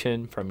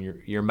communication from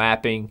your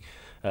mapping,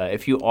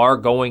 if you are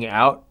going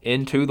out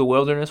into the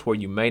wilderness where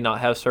you may not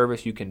have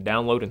service, you can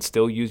download and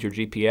still use your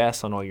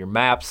GPS on all your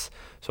maps.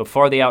 So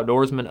for the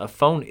outdoorsman, a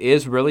phone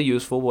is really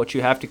useful. What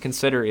you have to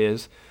consider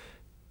is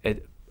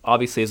it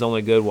obviously is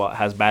only good while it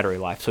has battery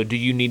life. So do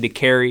you need to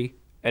carry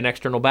an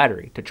external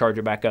battery to charge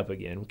it back up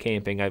again?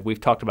 Camping,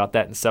 we've talked about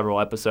that in several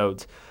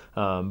episodes.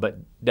 But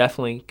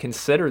definitely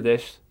consider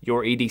this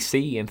your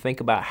EDC and think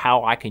about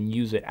how I can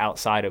use it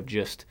outside of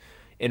just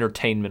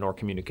entertainment or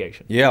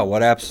communication. Yeah,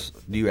 what apps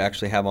do you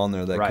actually have on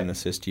there that can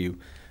assist you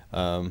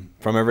from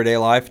everyday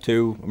life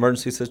to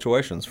emergency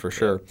situations, for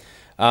sure.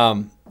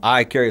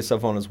 I carry a cell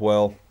phone as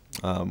well.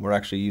 We're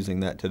actually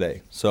using that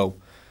today. So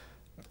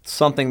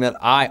something that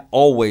I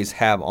always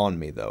have on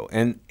me, though,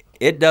 and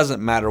it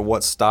doesn't matter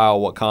what style,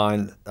 what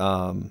kind.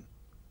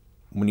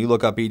 When you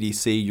look up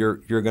EDC,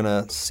 you're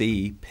gonna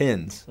see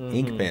pens,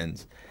 ink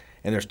pens,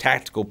 and there's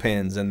tactical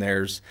pens, and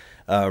there's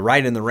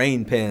Ride in the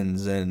Rain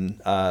pens,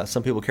 and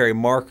some people carry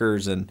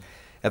markers. And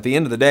at the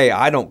end of the day,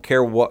 I don't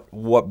care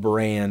what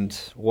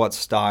brand, what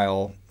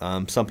style.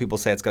 Some people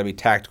say it's got to be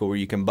tactical, where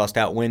you can bust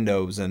out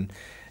windows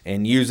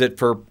and use it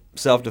for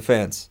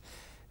self-defense.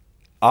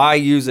 I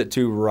use it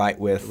to write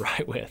with.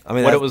 Right with. I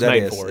mean, what it was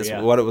made for. It's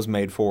Yeah. what it was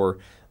made for.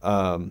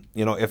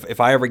 If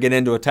I ever get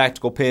into a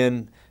tactical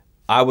pen,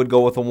 I would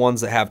go with the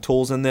ones that have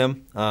tools in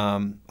them.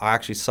 I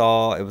actually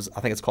saw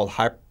I think it's called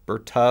Hyper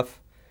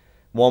Tough,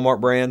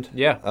 Walmart brand.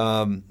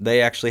 Yeah.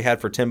 They actually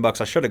had for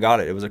 $10. I should have got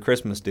it. It was a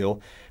Christmas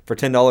deal. For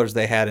 $10,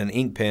 they had an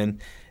ink pen,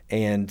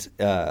 and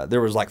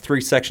there was like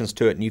 3 sections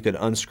to it, and you could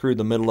unscrew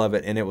the middle of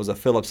it, and it was a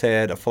Phillips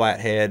head, a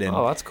flat head, and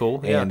that's cool.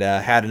 Yeah. and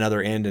had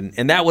another end,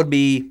 and that would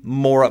be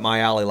more up my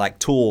alley, like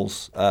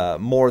tools,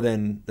 more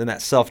than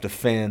that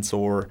self-defense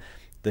or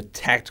the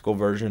tactical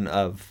version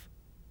of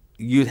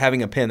you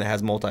having a pen that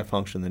has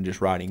multifunction than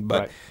just writing.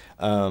 But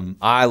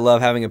I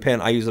love having a pen.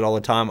 I use it all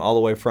the time, all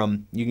the way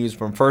from, you can use it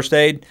from first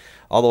aid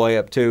all the way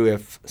up to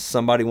if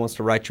somebody wants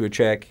to write you a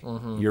check,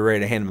 you're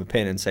ready to hand them a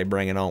pen and say,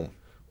 bring it on.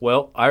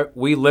 Well,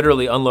 we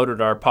literally unloaded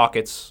our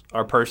pockets,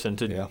 our person,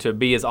 to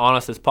be as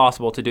honest as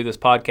possible to do this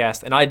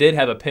podcast. And I did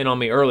have a pen on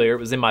me earlier. It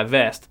was in my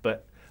vest,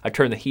 but I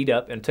turned the heat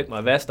up and took my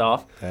vest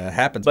off.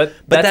 Happens. But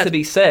that's to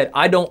be said.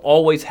 I don't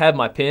always have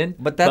my pen,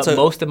 but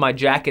most of my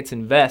jackets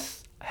and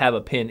vests have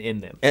a pen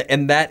in them.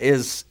 And that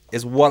is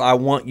what I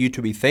want you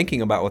to be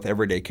thinking about with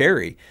everyday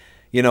carry.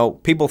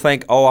 People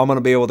think, I'm going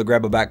to be able to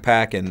grab a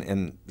backpack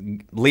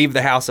and leave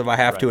the house if I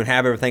have to and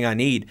have everything I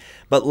need.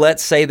 But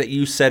let's say that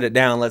you set it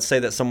down. Let's say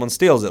that someone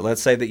steals it.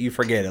 Let's say that you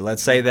forget it.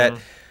 Let's say that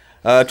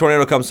a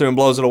tornado comes through and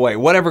blows it away.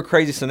 Whatever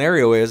crazy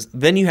scenario is,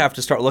 then you have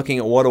to start looking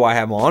at what do I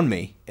have on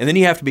me. And then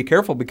you have to be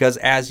careful, because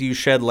as you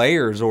shed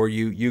layers or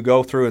you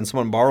go through and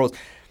someone borrows,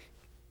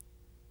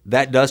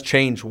 that does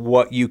change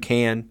what you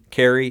can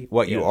carry,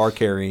 what you are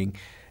carrying.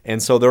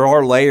 And so there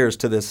are layers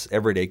to this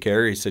everyday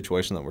carry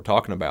situation that we're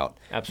talking about.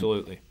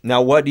 Absolutely.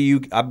 Now,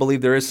 I believe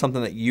there is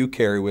something that you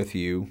carry with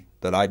you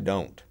that I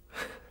don't.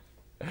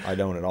 I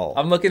don't at all.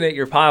 I'm looking at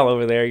your pile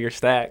over there, your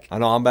stack. I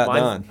know, I'm about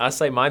done. I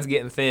say mine's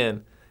getting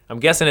thin.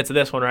 I'm guessing it's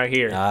this one right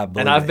here.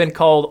 And I've been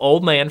called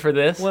old man for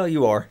this. Well,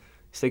 you are.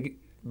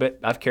 But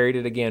I've carried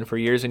it again for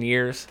years and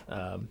years.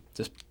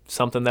 Just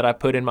something that I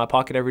put in my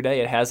pocket every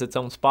day. It has its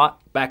own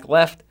spot, back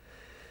left.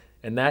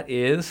 And that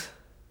is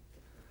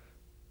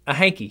a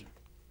hanky.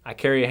 I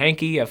carry a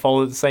hanky. I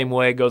fold it the same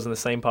way. It goes in the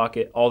same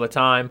pocket all the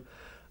time.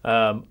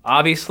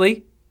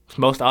 Obviously, its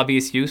most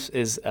obvious use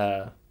is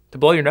to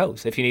blow your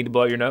nose if you need to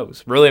blow your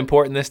nose. Really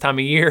important this time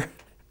of year.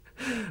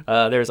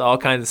 There's all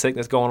kinds of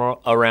sickness going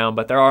around,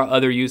 but there are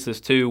other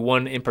uses too.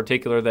 One in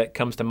particular that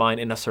comes to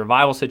mind in a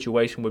survival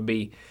situation would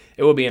be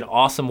an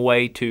awesome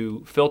way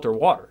to filter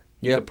water.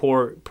 You could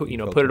put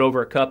it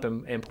over a cup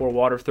and pour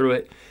water through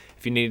it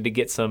if you needed to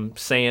get some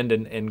sand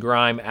and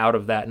grime out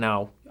of that.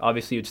 Now,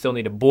 obviously, you'd still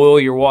need to boil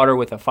your water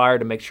with a fire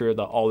to make sure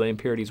that all the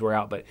impurities were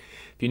out. But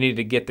if you needed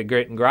to get the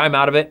grit and grime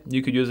out of it,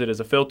 you could use it as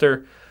a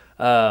filter.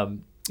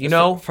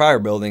 Fire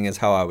building is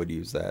how I would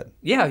use that.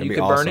 Yeah, you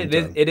could burn it.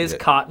 It is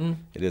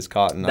cotton. It is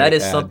cotton. That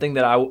is something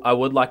that I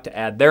would like to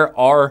add. There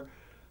are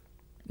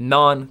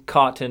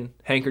non-cotton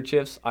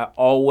handkerchiefs. I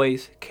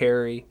always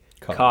carry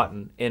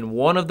cotton. And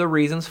one of the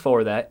reasons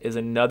for that is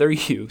another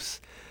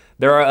use.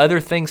 There are other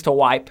things to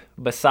wipe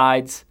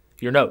besides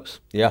your nose.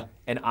 Yeah.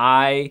 And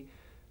I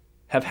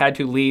have had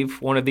to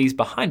leave one of these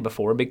behind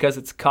before because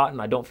it's cotton.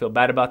 I don't feel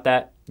bad about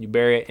that. You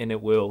bury it and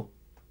it will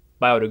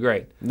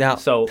biodegrade. Now,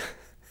 so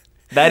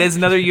that is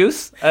another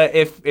use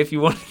if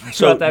you want to think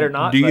about that or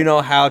not. Do you know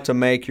how to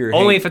make your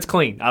only if it's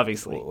clean,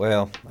 obviously.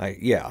 Well,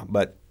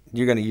 but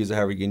you're going to use it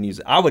however you can use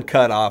it. I would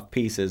cut off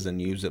pieces and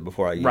use it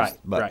before I use it.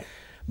 Right.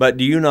 But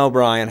do you know,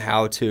 Brian,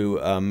 how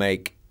to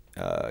make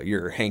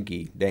your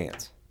hanky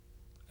dance?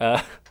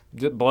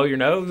 Just blow your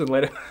nose and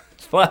let it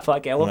flap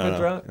like elephants,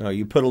 right? No,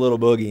 you put a little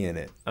boogie in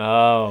it.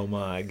 Oh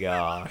my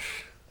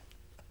gosh!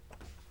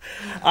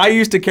 I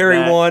used to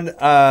carry one.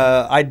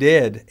 I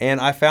did,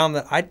 and I found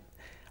that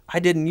I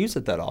didn't use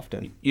it that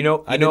often.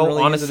 I didn't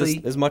really honestly, use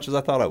it as much as I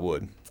thought I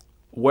would.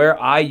 Where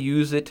I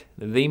use it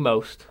the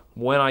most,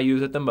 when I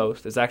use it the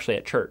most, is actually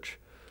at church.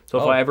 So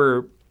if I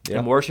ever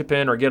am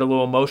worshiping or get a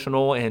little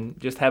emotional and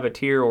just have a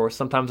tear, or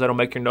sometimes that'll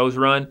make your nose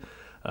run.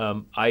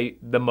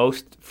 The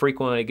most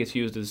frequently it gets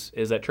used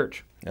is at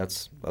church.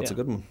 That's a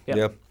good one.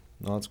 Yeah.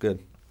 No, that's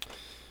good.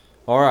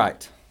 All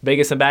right.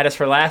 Biggest and baddest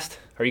for last,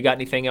 or you got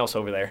anything else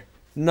over there?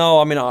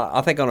 No, I mean, I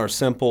think on our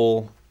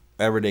simple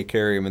everyday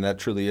carry, I mean, that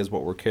truly is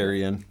what we're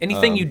carrying.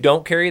 Anything you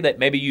don't carry that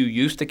maybe you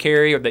used to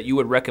carry or that you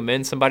would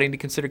recommend somebody to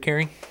consider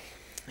carrying?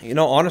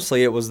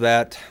 Honestly, it was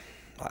that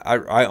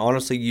I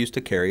honestly used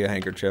to carry a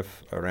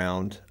handkerchief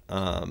around.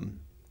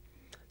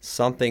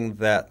 Something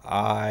that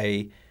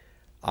I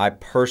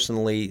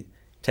personally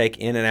take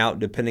in and out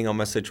depending on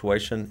my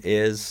situation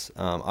is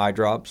eye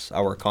drops.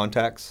 I wear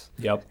contacts.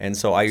 Yep. And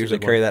so I usually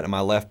carry that in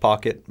my left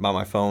pocket by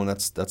my phone.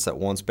 That's that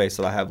one space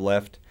that I have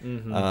left.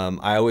 Mm-hmm.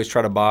 I always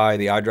try to buy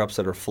the eye drops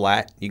that are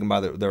flat. You can buy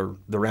the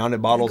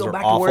rounded bottles. You are go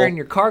back awful. to wearing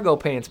your cargo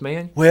pants,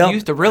 man. Well, you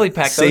used to really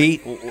pack those. See,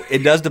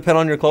 it does depend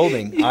on your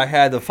clothing. I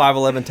had the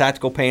 511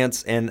 tactical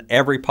pants, and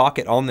every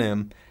pocket on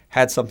them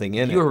had something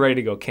in it. You were ready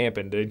to go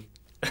camping, dude.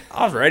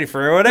 I was ready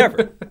for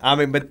whatever. I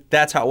mean, but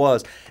that's how it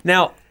was.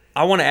 Now,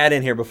 I want to add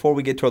in here before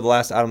we get to the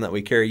last item that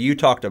we carry. You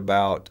talked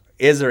about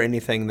is there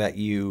anything that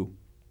you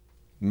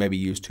maybe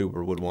used to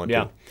or would want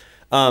to?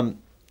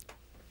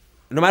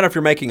 No matter if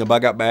you're making a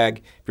bug out bag,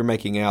 if you're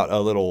making out a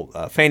little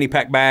fanny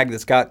pack bag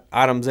that's got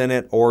items in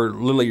it, or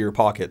literally your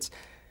pockets,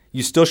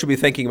 you still should be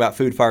thinking about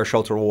food, fire,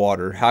 shelter,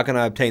 water. How can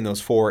I obtain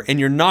those 4? And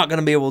you're not going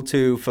to be able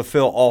to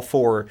fulfill all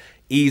 4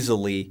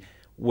 easily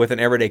with an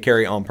everyday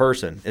carry on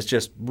person. It's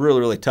just really,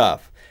 really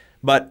tough.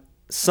 But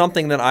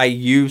something that I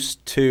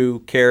used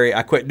to carry,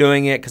 I quit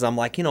doing it because I'm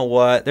like, you know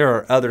what? There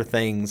are other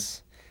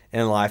things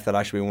in life that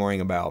I should be worrying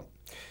about.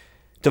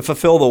 To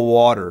fulfill the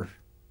water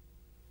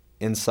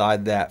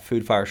inside that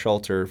food, fire,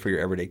 shelter for your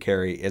everyday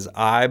carry is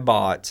I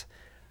bought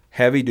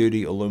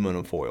heavy-duty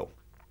aluminum foil.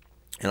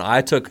 And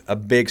I took a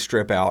big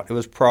strip out. It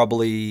was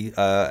probably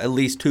at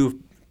least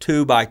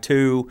two by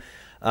 2.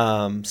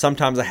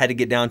 Sometimes I had to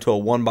get down to a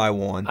 1 by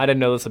 1. I didn't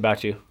know this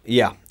about you.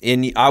 Yeah,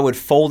 and I would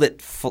fold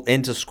it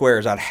into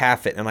squares. I'd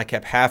half it, and I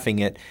kept halving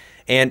it.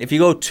 And if you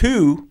go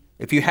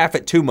if you half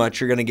it too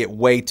much, you're going to get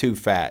way too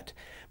fat.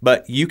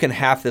 But you can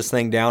half this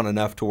thing down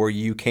enough to where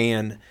you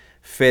can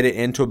fit it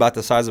into about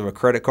the size of a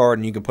credit card,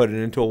 and you can put it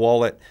into a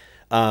wallet.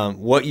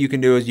 What you can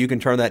do is you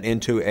can turn that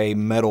into a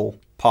metal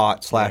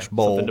pot /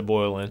 bowl. Something to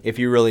boil in. If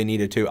you really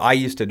needed to. I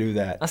used to do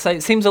that. I say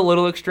it seems a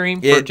little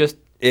extreme for just...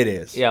 It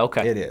is. Yeah,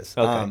 okay. It is.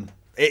 Okay.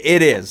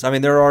 It is. I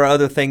mean, there are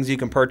other things you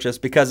can purchase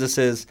because this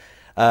is...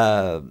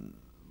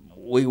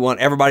 we want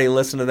everybody to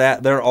listen to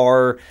that. There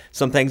are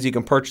some things you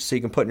can purchase so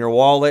you can put in your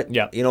wallet.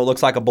 Yeah. You know, it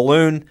looks like a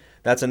balloon.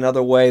 That's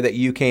another way that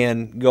you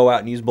can go out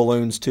and use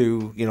balloons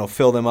to,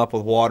 fill them up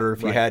with water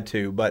if you had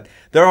to. But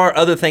there are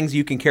other things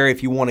you can carry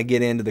if you want to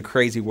get into the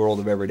crazy world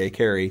of everyday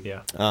carry.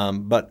 Yeah.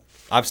 But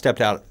I've stepped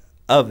out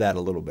of that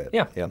a little bit.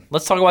 Yeah.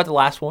 Let's talk about the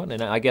last one,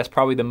 and I guess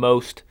probably the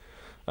most,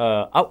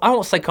 I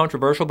won't say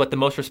controversial, but the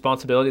most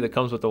responsibility that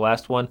comes with the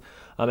last one,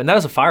 and that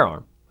is a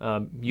firearm.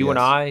 You and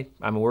I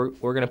mean, we're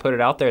going to put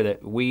it out there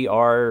that we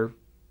are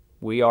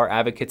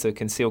advocates of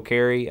concealed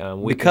carry.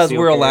 Because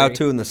we're allowed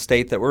to in the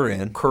state that we're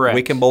in. Correct.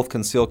 We can both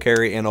conceal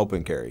carry and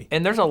open carry.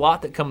 And there's a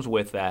lot that comes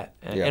with that.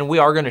 And we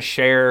are going to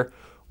share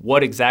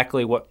what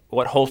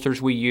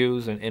holsters we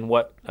use and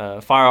what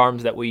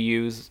firearms that we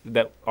use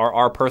that are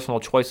our personal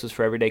choices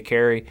for everyday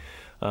carry,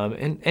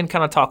 and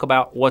kind of talk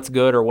about what's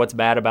good or what's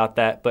bad about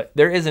that. But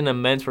there is an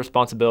immense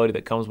responsibility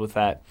that comes with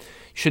that.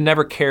 You should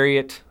never carry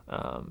it.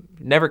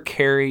 Never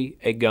carry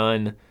a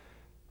gun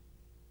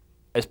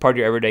as part of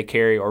your everyday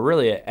carry, or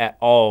really at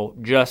all,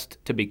 just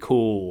to be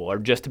cool or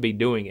just to be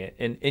doing it.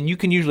 And you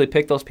can usually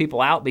pick those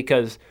people out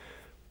because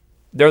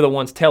they're the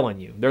ones telling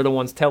you. They're the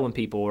ones telling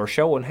people or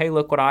showing, hey,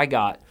 look what I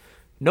got.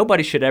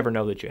 Nobody should ever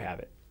know that you have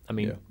it. I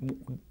mean,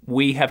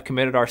 we have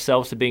committed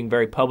ourselves to being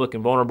very public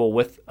and vulnerable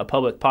with a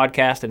public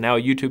podcast and now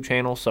a YouTube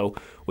channel, so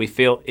we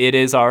feel it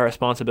is our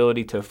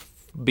responsibility to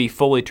be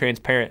fully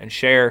transparent and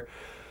share.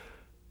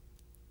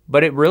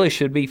 But it really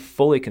should be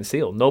fully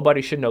concealed.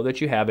 Nobody should know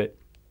that you have it.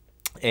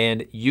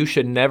 And you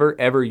should never,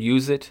 ever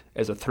use it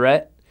as a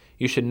threat.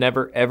 You should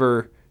never,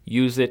 ever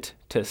use it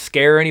to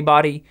scare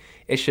anybody.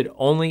 It should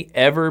only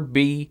ever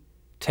be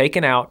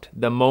taken out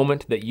the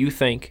moment that you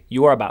think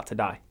you are about to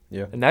die.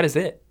 Yeah. And that is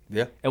it.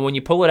 Yeah. And when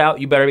you pull it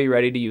out, you better be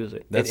ready to use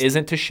it. It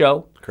isn't to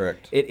show.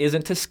 Correct. It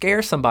isn't to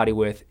scare somebody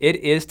with. It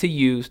is to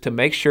use to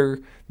make sure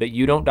that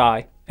you don't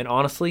die, and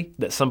honestly,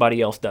 that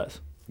somebody else does.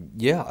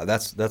 Yeah,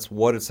 that's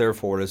what it's there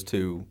for, is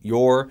to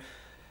your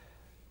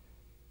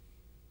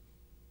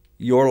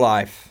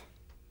life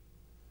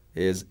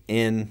is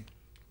in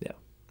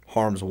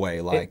harm's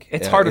way. Like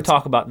it's hard to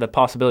talk about the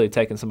possibility of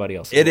taking somebody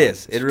else's life. It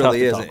is. It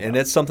really is. And And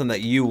it's something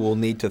that you will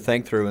need to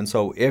think through. And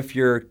so if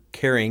you're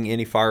carrying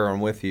any firearm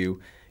with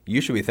you,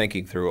 you should be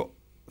thinking through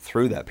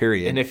that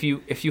period. And if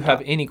you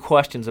have any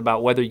questions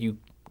about whether you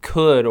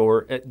could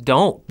or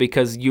don't,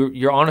 because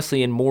you're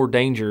honestly in more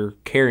danger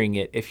carrying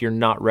it if you're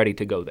not ready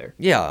to go there.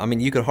 Yeah, I mean,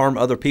 you could harm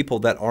other people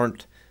that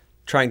aren't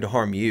trying to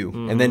harm you.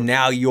 Mm-hmm. And then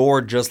now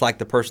you're just like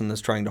the person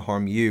that's trying to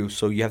harm you,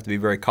 so you have to be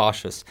very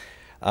cautious.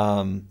 What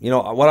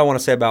I want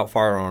to say about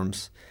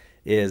firearms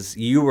is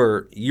you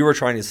were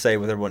trying to say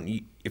with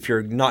everyone, if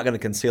you're not going to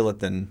conceal it,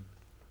 then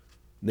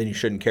you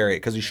shouldn't carry it,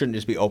 because you shouldn't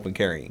just be open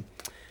carrying.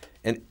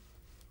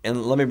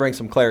 And let me bring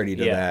some clarity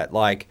to that.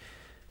 Like,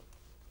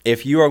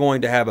 if you are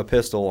going to have a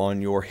pistol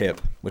on your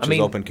hip, which is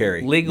open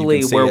carry,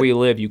 legally where we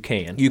live, you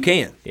can. You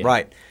can,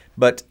 right.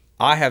 But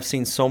I have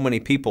seen so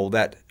many people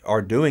that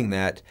are doing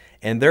that,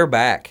 and their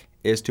back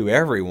is to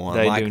everyone.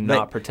 They do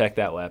not protect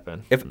that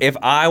weapon. If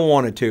I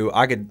wanted to,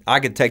 I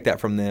could take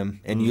that from them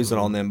and use it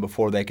on them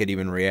before they could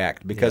even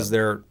react, because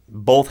they're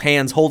both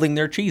hands holding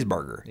their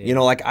cheeseburger.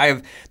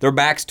 Yeah. Their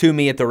backs to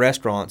me at the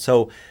restaurant.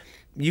 So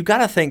you got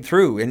to think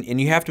through, and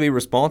you have to be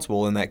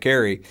responsible in that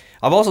carry.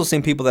 I've also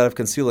seen people that have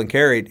concealed and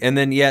carried, and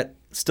then yet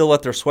still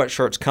let their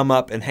sweatshirts come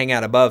up and hang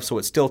out above, so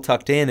it's still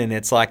tucked in, and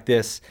it's like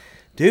this,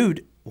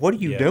 dude, what are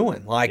you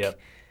doing?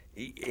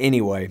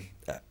 Anyway,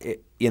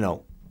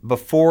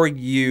 before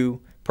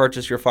you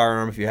purchase your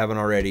firearm, if you haven't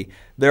already,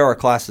 there are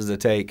classes to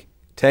take.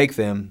 Take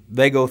them.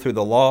 They go through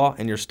the law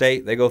in your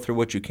state. They go through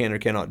what you can or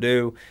cannot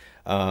do,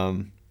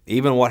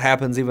 even what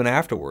happens even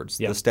afterwards,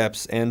 the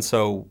steps. And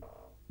so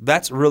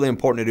that's really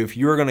important to do. If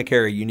you're going to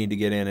carry, you need to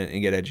get in it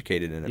and get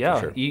educated in it Yeah,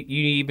 for sure. you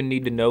even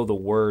need to know the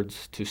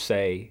words to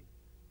say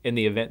in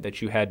the event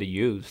that you had to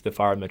use the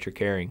firearm that you're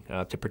carrying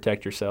to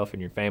protect yourself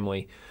and your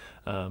family.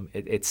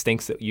 It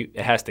stinks that it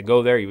has to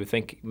go there. You would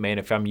think, man,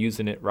 if I'm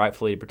using it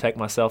rightfully to protect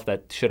myself,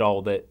 that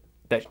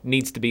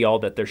needs to be all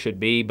that there should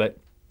be. But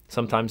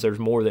sometimes there's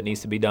more that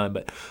needs to be done.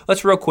 But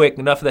let's real quick,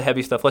 enough of the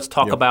heavy stuff. Let's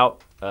talk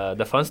about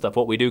the fun stuff,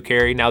 what we do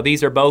carry. Now,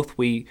 these are both,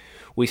 we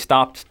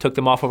stopped, took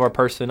them off of our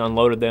person,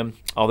 unloaded them.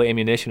 All the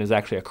ammunition is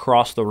actually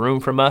across the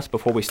room from us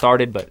before we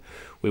started, but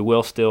we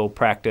will still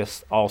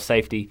practice all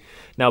safety.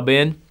 Now,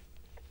 Ben,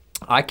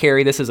 I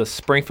carry, this is a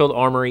Springfield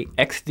Armory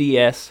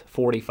XDS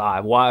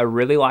 45. Why I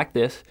really like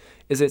this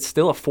is it's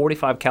still a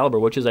 45 caliber,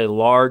 which is a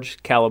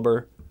large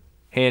caliber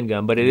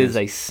handgun, but it is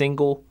a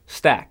single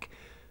stack,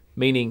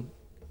 meaning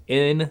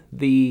in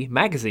the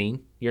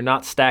magazine, you're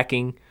not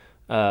stacking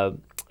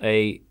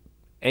a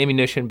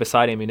ammunition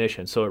beside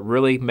ammunition. So it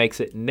really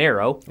makes it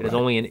narrow. It is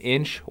only an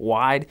inch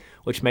wide,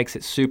 which makes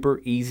it super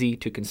easy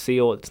to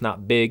conceal. It's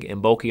not big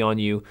and bulky on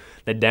you.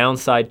 The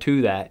downside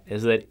to that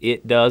is that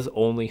it does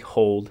only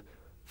hold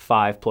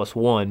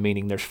 5+1,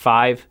 meaning there's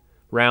 5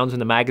 rounds in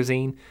the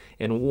magazine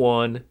and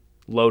 1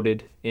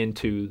 loaded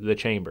into the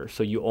chamber.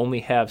 So you only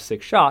have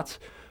 6 shots,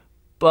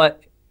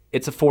 but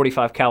it's a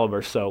 45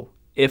 caliber. So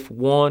if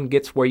one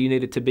gets where you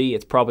need it to be,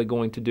 it's probably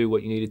going to do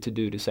what you need it to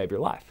do to save your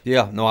life.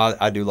 Yeah, no,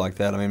 I do like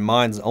that. I mean,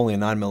 mine's only a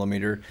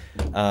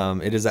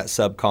 9mm. It is that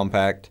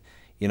subcompact.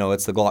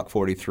 It's the Glock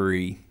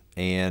 43,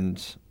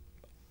 and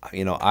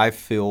I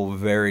feel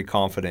very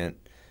confident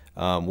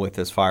with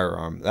this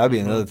firearm. That'd be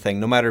another thing.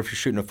 No matter if you're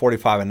shooting a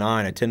 45, a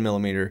 9, a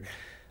 10mm,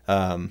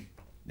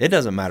 it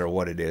doesn't matter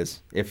what it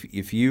is.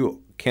 If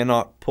you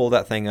cannot pull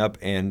that thing up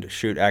and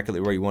shoot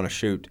accurately where you want to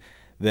shoot,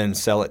 then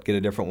sell it, get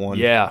a different one.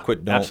 Yeah,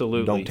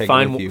 Absolutely. Don't take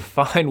it with you.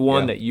 Find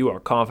one that you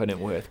are confident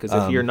with, because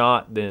if you're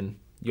not, then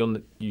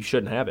you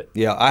shouldn't have it.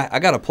 Yeah, I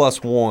got a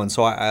 +1,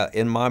 so I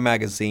in my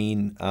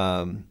magazine,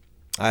 I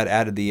had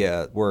added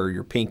the where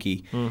your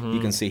pinky. You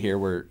can see here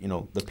where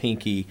the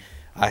pinky.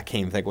 I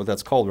can't even think what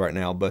that's called right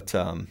now, but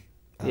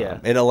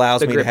it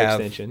allows me to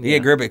have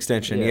extension, grip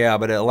extension. Yeah,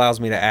 but it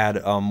allows me to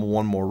add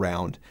one more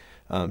round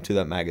to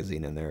that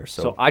magazine in there.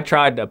 So I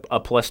tried a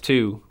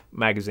 +2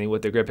 magazine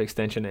with the grip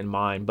extension in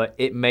mind, but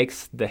it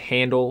makes the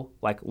handle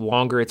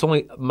longer.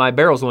 My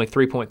barrel's only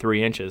 3.3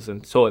 inches,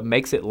 and so it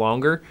makes it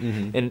longer.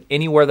 And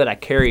anywhere that I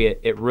carry it,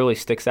 it really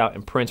sticks out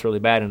and prints really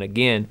bad. And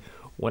again,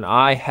 when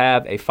I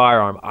have a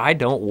firearm, I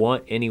don't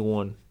want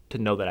anyone to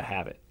know that I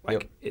have it.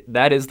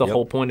 That is the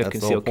whole point of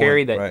concealed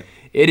carry, that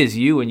it is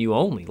you and you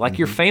only.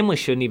 Your family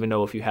shouldn't even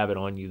know if you have it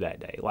on you that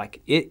day.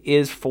 It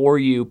is for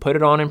you. Put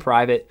it on in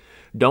private.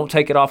 Don't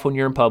take it off when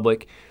you're in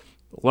public.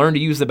 Learn to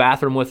use the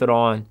bathroom with it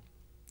on.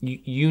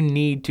 You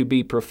need to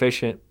be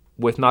proficient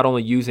with not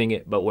only using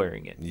it, but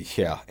wearing it.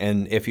 Yeah,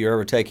 and if you're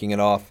ever taking it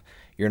off,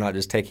 you're not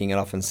just taking it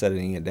off and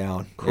setting it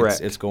down.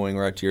 Correct. It's going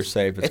right to your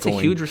safe. It's a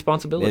huge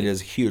responsibility. It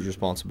is a huge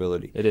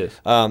responsibility. It is.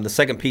 The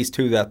second piece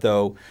to that,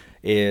 though,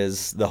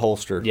 is the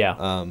holster.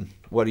 Yeah.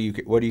 What do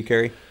you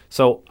carry?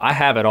 So I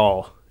have it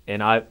all,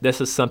 and this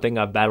is something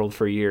I've battled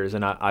for years,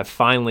 and I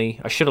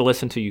should have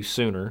listened to you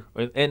sooner.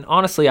 And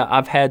honestly,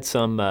 I've had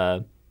some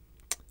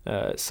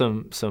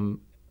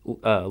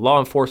law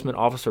enforcement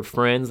officer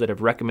friends that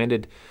have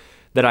recommended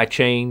that I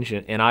change,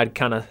 and I'd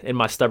kind of, in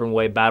my stubborn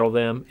way, battle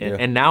them.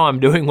 And now I'm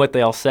doing what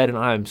they all said, and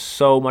I am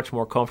so much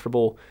more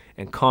comfortable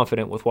and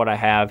confident with what I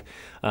have.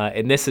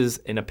 And this is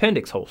an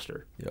appendix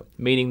holster,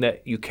 meaning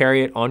that you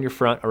carry it on your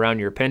front around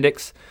your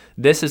appendix.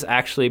 This is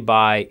actually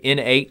by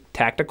N8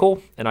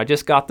 Tactical, and I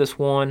just got this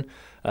one.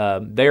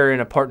 They're in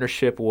a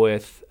partnership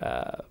with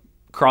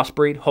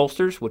Crossbreed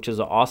Holsters, which is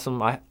an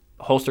awesome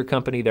holster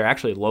company. They're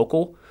actually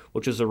local,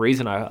 which is the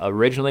reason I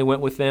originally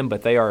went with them,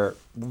 but they are a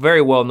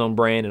very well-known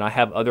brand, and I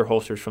have other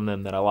holsters from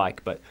them that I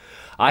like. But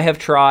I have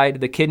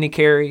tried the kidney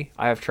carry.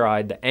 I have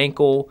tried the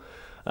ankle.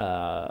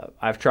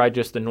 I've tried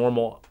just the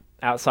normal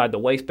outside the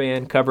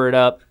waistband, cover it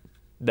up.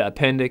 The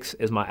appendix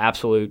is my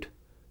absolute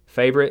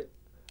favorite.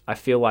 I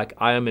feel like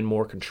I am in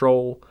more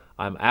control.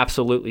 I'm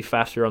absolutely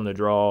faster on the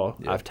draw.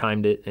 I've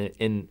timed it.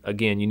 And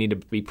again, you need to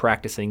be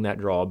practicing that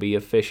draw. Be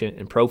efficient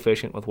and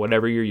proficient with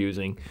whatever you're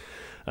using.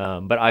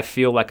 But I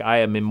feel like I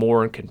am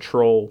more in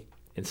control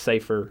and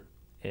safer,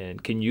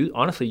 and can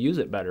honestly use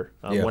it better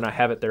when I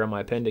have it there on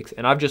my appendix.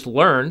 And I've just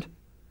learned,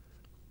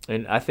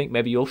 and I think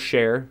maybe you'll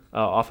share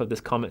off of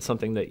this comment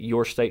something that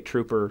your state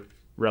trooper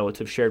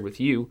relative shared with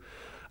you.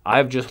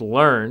 I've just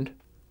learned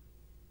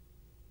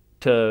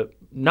to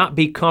not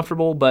be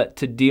comfortable, but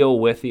to deal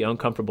with the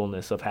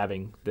uncomfortableness of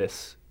having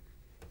this.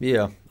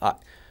 Yeah.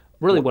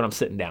 When I'm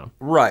sitting down.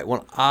 Right.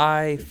 When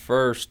I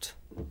first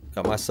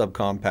got my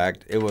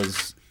subcompact, it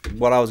was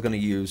what I was going to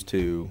use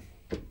to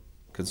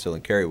conceal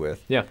and carry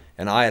with. Yeah.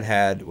 And I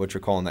had what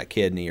you're calling that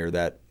kidney, or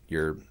that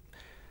you're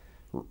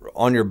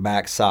on your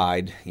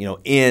backside,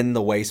 in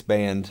the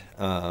waistband,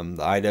 the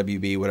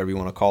IWB, whatever you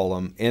want to call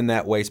them, in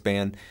that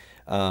waistband.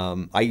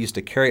 I used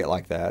to carry it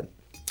like that.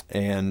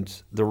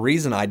 And the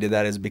reason I did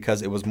that is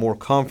because it was more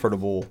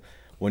comfortable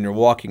when you're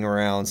walking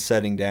around,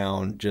 setting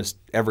down, just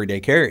everyday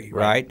carry,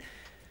 right?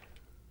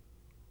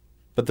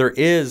 But there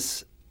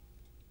is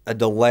a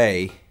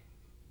delay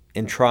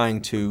in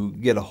trying to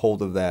get a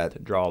hold of that, To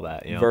draw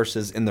that,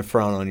 versus in the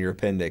front on your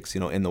appendix,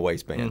 in the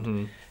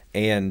waistband.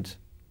 And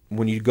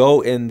when you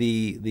go in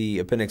the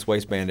appendix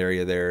waistband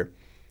area there,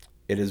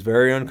 it is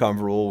very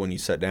uncomfortable when you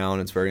sit down.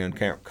 It's very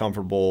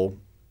uncomfortable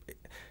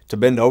to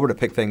bend over to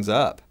pick things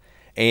up.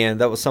 And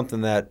that was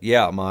something that,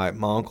 my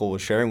uncle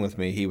was sharing with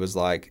me. He was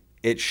like,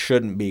 it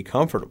shouldn't be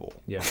comfortable.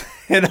 Yeah.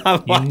 And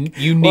I'm like,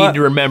 you need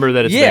to remember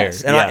that it's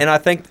yes. there. And I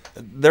think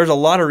there's a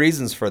lot of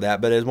reasons for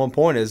that. But at one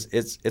point,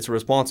 it's a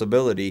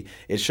responsibility.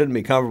 It shouldn't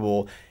be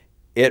comfortable.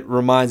 It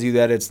reminds you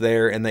that it's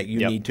there and that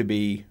you need to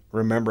be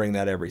remembering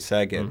that every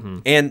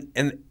second.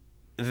 And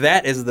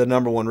that is the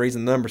number one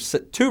reason. The number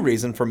two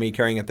reason for me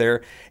carrying it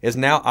there is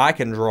now I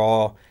can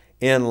draw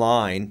in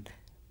line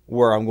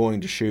where I'm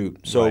going to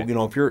shoot. So,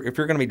 if you're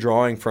going to be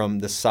drawing from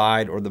the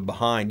side or the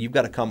behind, you've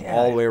got to come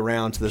all the way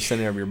around to the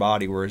center of your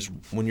body, whereas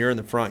when you're in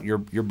the front, you're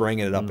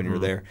bringing it up and you're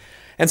there.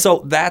 And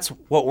so that's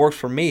what works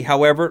for me.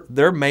 However,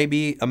 there may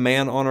be a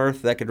man on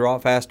earth that could draw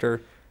it faster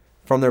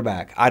from their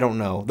back. I don't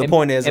know. The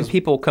point is... And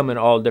people come in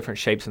all different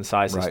shapes and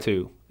sizes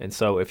too. And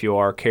so if you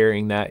are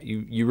carrying that,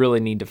 you really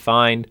need to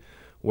find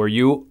where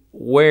you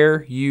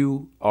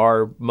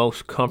are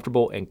most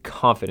comfortable and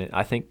confident.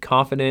 I think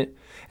confident,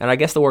 and I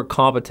guess the word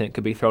competent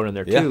could be thrown in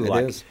there too. Yeah,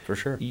 it is, for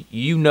sure.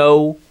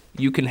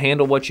 You can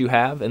handle what you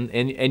have,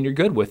 and you're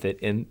good with it,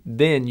 and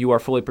then you are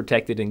fully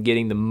protected and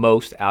getting the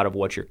most out of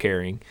what you're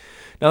carrying.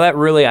 Now that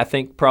really, I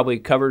think, probably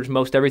covers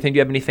most everything. Do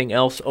you have anything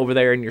else over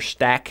there in your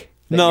stack?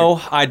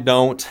 No, I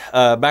don't.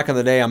 Back in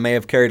the day, I may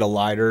have carried a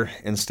lighter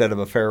instead of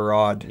a ferro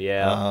rod.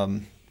 Yeah.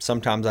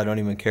 Sometimes I don't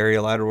even carry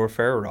a lighter or a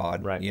ferro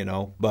rod, right.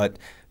 But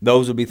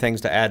those would be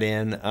things to add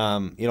in.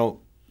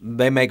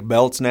 They make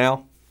belts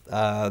now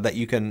that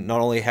you can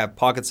not only have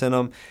pockets in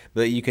them,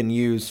 but you can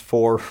use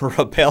for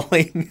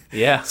rappelling.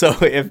 Yeah. So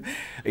if,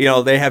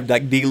 they have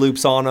like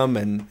D-loops on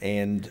them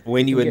and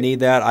when you would need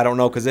that, I don't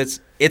know, because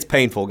it's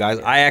painful, guys.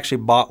 I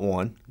actually bought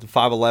one, the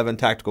 511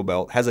 tactical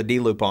belt, has a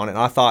D-loop on it, and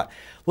I thought,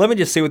 let me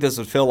just see what this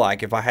would feel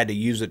like if I had to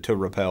use it to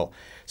rappel.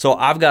 So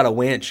I've got a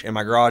winch in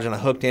my garage, and I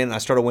hooked in, and I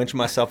started winching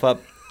myself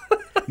up.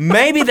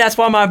 Maybe that's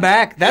why my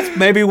back. That's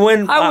maybe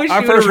when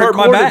I first hurt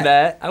my back.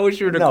 That. I wish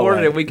you would have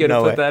recorded it. We could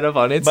have put that up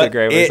on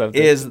Instagram or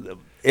something.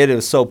 It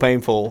is so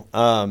painful.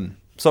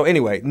 So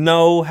anyway,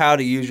 know how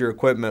to use your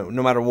equipment,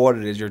 no matter what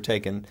it is you're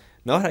taking.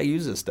 Know how to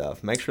use this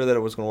stuff. Make sure that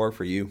it was going to work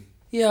for you.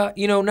 Yeah,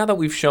 now that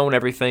we've shown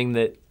everything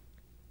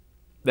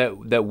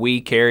that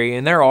we carry,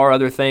 and there are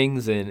other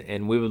things,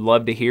 and we would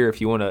love to hear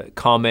if you want to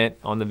comment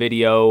on the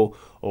video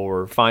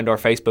or find our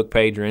Facebook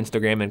page or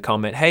Instagram and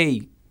comment,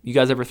 hey, you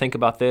guys ever think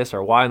about this,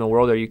 or why in the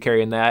world are you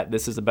carrying that?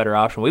 This is a better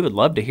option. We would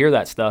love to hear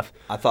that stuff.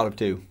 I thought of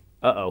two.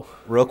 Uh-oh.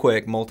 Real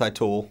quick,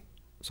 multi-tool.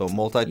 So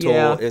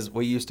multi-tool is,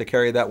 we used to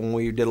carry that when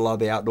we did a lot of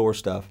the outdoor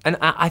stuff. And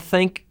I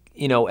think,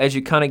 as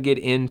you kind of get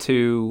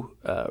into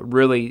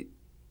really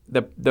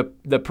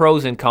the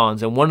pros and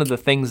cons, and one of the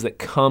things that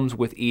comes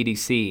with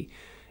EDC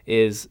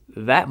is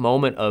that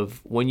moment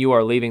of when you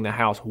are leaving the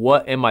house,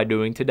 what am I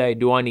doing today?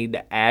 Do I need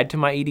to add to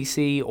my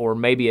EDC, or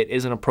maybe it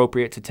isn't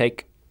appropriate to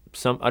take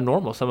some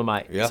of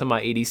my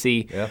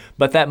EDC? Yeah.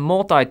 But that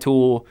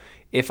multi-tool,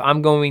 if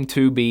I'm going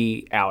to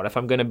be out, if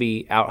I'm going to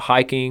be out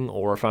hiking,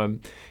 or if I'm,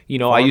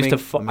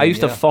 Farming, I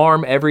used to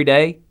farm every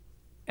day,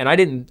 and I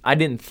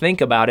didn't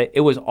think about it.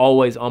 It was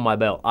always on my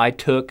belt. I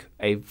took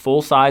a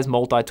full-size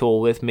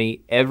multi-tool with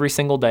me every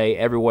single day,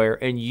 everywhere,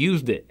 and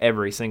used it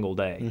every single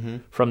day,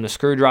 from the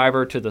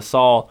screwdriver to the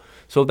saw.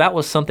 So that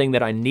was something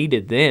that I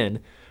needed then,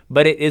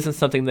 but it isn't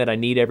something that I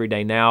need every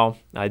day now.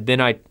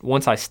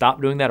 Once I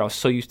stopped doing that, I was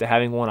so used to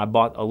having one. I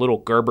bought a little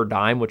Gerber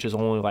dime, which is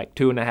only like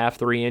 2.5,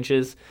 3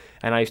 inches,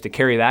 and I used to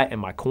carry that in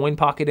my coin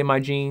pocket in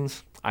my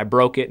jeans. I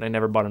broke it, and I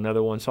never bought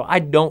another one. So I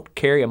don't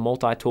carry a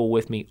multi-tool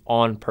with me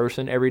on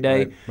person every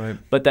day. Right.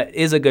 But that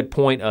is a good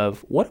point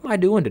of, what am I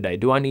doing today?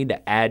 Do I need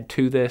to add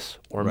to this?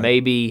 Or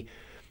maybe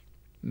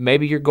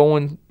you're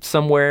going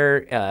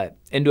somewhere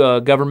into a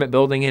government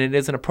building, and it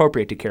isn't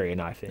appropriate to carry a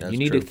knife in. That's you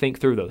need true. to think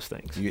through those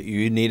things.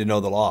 You need to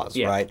know the laws,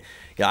 right?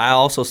 Yeah, I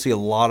also see a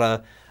lot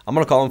of, I'm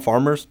going to call them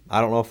farmers.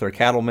 I don't know if they're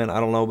cattlemen. I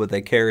don't know, but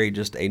they carry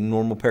just a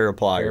normal pair of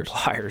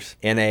pliers.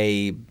 In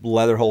a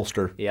leather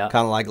holster. Yeah.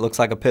 Kind of like, looks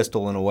like a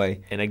pistol in a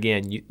way. And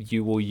again,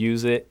 you will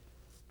use it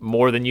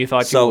more than you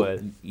thought you would.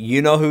 So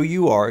you know who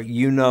you are.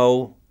 You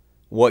know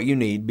what you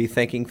need. Be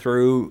thinking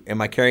through,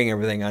 am I carrying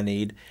everything I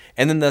need?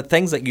 And then the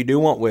things that you do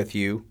want with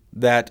you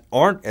that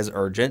aren't as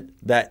urgent,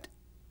 that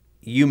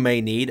you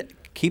may need,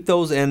 keep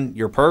those in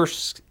your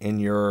purse, in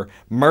your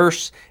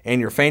MERS, in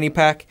your fanny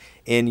pack,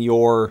 in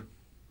your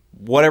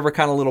whatever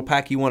kind of little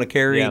pack you want to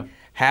carry. Yeah.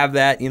 Have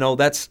that.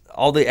 That's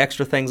all the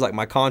extra things, like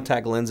my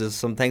contact lenses,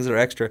 some things that are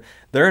extra.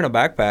 They're in a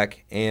backpack,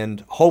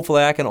 and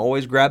hopefully I can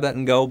always grab that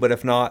and go. But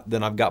if not,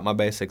 then I've got my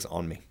basics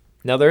on me.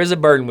 Now, there is a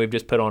burden we've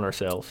just put on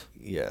ourselves.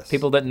 Yes.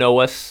 People that know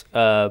us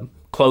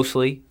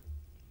closely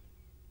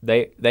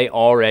They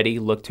already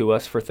look to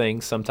us for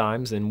things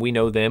sometimes, and we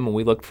know them, and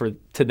we look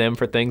to them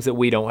for things that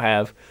we don't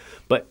have.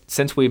 But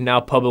since we've now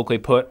publicly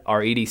put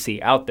our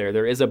EDC out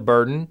there is a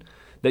burden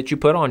that you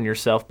put on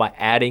yourself by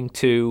adding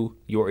to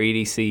your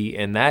EDC,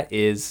 and that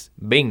is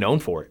being known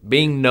for it,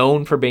 being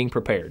known for being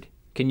prepared.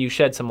 Can you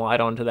shed some light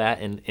onto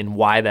that and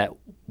why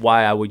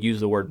I would use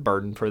the word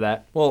burden for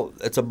that? Well,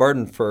 it's a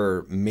burden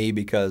for me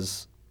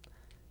because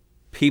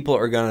people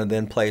are going to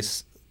then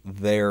place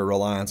their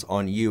reliance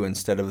on you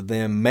instead of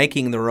them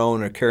making their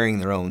own or carrying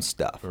their own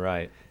stuff.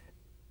 Right.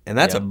 And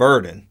that's a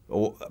burden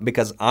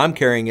because I'm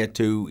carrying it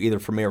to either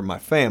for me or my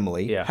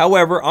family. Yeah.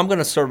 However, I'm going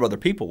to serve other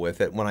people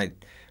with it when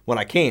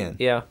I can.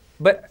 Yeah.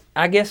 But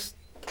I guess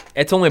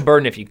it's only a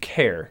burden if you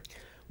care.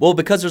 Well,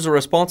 because there's a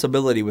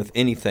responsibility with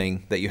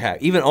anything that you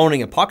have. Even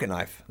owning a pocket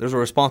knife, there's a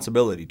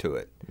responsibility to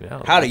it.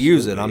 Yeah, how to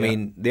use it. I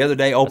mean, the other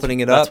day opening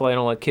it up. That's why I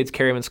don't let kids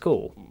carry them in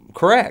school.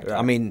 Correct. Right.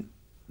 I mean,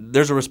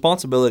 there's a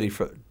responsibility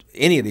for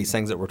any of these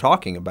things that we're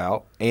talking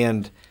about,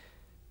 and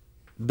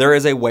there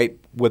is a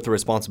weight with the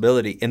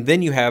responsibility. And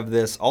then you have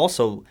this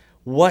also,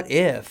 what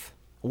if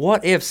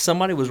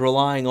somebody was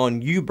relying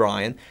on you,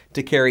 Brian,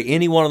 to carry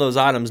any one of those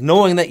items,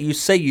 knowing that you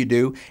say you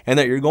do and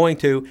that you're going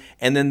to,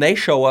 and then they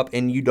show up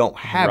and you don't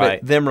have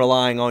it, them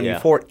relying on you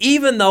for it,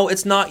 even though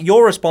it's not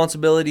your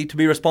responsibility to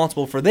be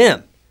responsible for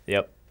them.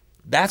 Yep.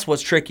 That's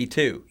what's tricky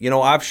too. You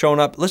know, I've shown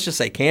up, let's just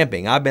say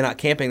camping. I've been out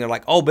camping. They're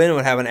like, oh, Ben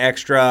would have an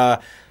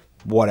extra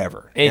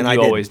whatever. And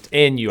you always do.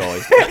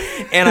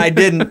 And I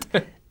didn't.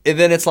 And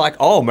then it's like,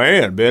 oh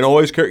man, Ben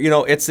always carry. You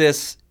know, it's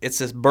this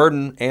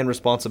burden and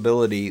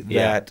responsibility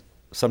that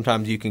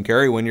sometimes you can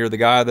carry when you're the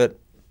guy that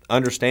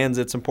understands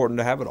it's important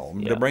to have it all,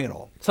 to bring it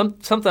all.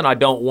 Something I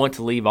don't want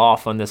to leave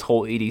off on this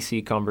whole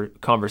EDC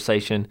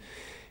conversation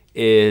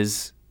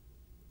is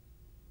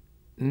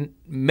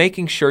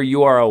making sure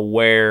you are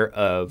aware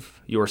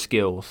of your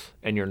skills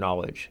and your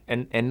knowledge,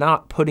 and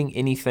not putting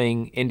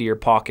anything into your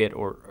pocket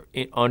or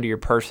onto your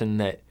person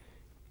that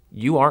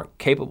you aren't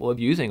capable of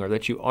using or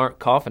that you aren't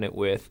confident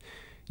with.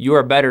 You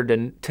are better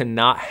to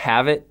not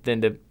have it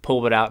than to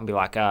pull it out and be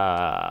like,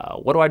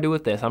 what do I do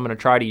with this? I'm going to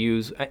try to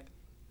use,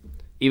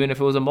 even if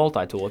it was a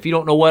multi-tool. If you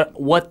don't know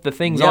what the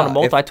things on a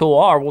multi-tool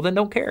are, well, then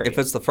don't carry If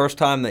it's the first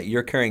time that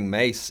you're carrying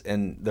mace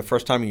and the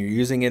first time you're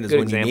using it is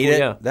when example, you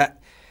need it,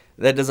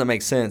 that doesn't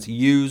make sense.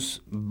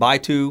 Buy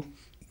two,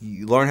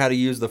 you learn how to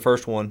use the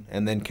first one,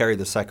 and then carry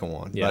the second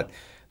one. Yeah. But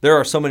there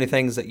are so many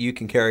things that you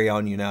can carry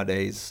on you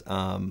nowadays.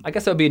 I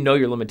guess that would be know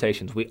your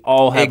limitations. We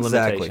all have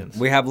limitations.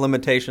 We have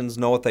limitations,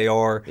 know what they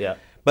are. Yeah.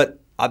 But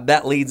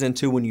that leads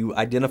into when you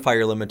identify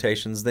your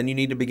limitations, then you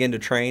need to begin to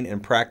train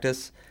and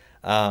practice.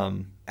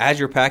 As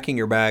you're packing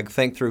your bag,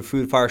 think through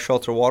food, fire,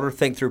 shelter, water,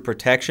 think through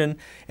protection,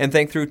 and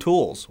think through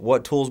tools.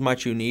 What tools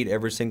might you need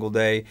every single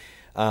day?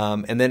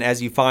 And then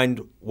as you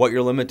find what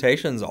your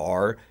limitations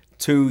are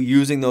to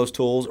using those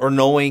tools or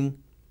knowing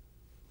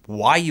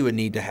why you would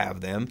need to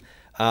have them,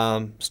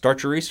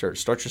 start your research,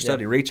 start your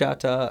study, reach out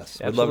to us.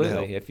 We'd love to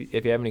help. If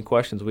you have any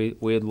questions,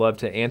 we'd love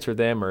to answer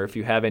them, or if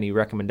you have any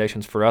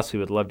recommendations for us, we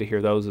would love to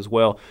hear those as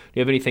well. Do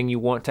you have anything you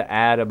want to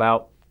add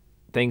about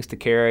things to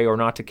carry or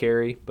not to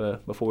carry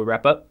before we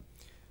wrap up?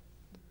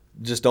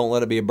 Just don't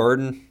let it be a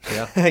burden.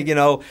 Yeah.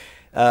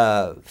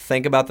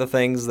 Think about the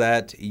things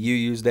that you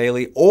use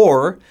daily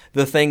or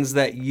the things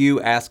that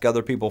you ask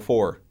other people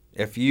for.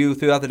 If you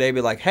throughout the day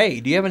be like, hey,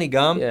 do you have any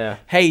gum? Yeah.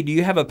 Hey, do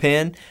you have a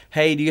pen?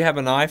 Hey, do you have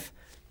a knife?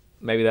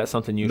 Maybe that's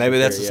something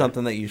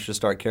something that you should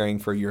start carrying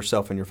for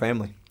yourself and your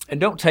family. And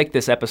don't take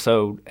this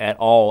episode at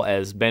all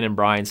as Ben and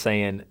Brian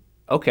saying,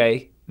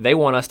 okay, they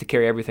want us to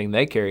carry everything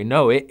they carry.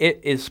 No, it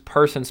is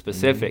person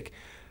specific. Mm-hmm.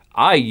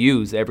 I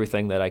use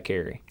everything that I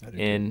carry.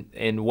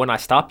 And when I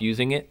stop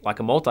using it, like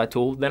a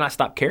multi-tool, then I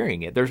stop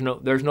carrying it. There's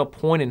no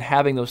point in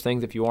having those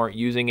things if you aren't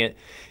using it.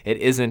 It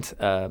isn't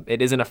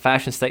a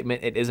fashion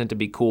statement. It isn't to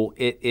be cool.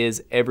 It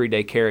is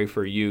everyday carry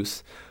for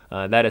use.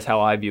 That is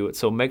how I view it.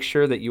 So make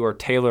sure that you are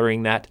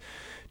tailoring that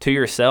to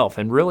yourself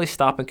and really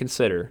stop and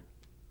consider.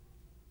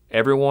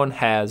 Everyone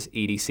has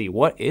EDC.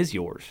 What is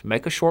yours?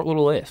 Make a short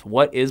little list.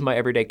 What is my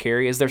everyday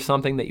carry? Is there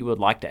something that you would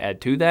like to add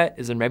to that?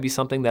 Is there maybe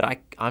something that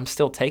I'm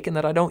still taking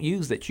that I don't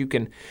use that you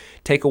can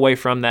take away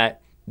from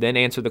that? Then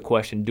answer the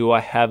question, do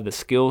I have the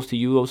skills to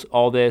use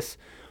all this?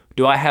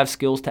 Do I have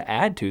skills to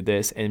add to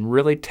this? And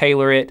really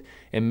tailor it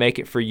and make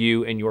it for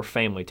you and your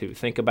family too.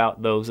 Think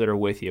about those that are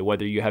with you,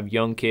 whether you have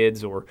young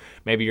kids or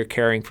maybe you're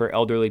caring for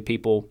elderly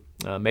people.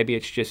 Maybe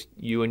it's just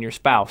you and your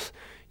spouse.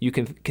 You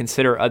can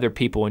consider other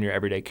people in your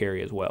everyday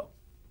carry as well.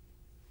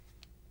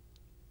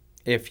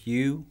 If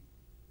you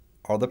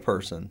are the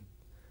person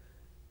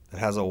that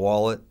has a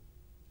wallet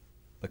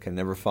but can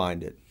never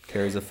find it,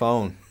 carries a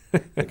phone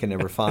but can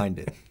never find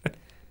it,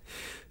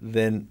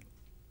 then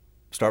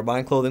start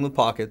buying clothing with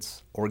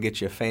pockets or get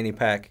you a fanny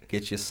pack,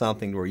 get you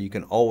something where you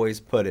can always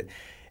put it.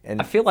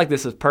 And I feel like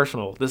this is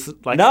personal. This is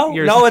like no,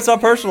 it's not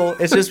personal.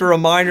 It's just a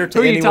reminder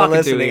to anyone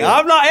listening.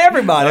 I'm not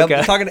everybody. Okay.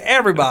 I'm talking to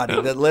everybody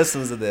that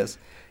listens to this.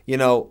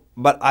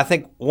 But I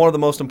think one of the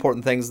most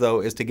important things,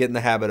 though, is to get in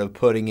the habit of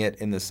putting it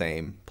in the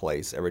same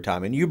place every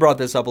time. And you brought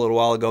this up a little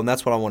while ago, and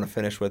that's what I want to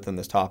finish with in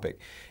this topic,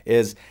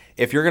 is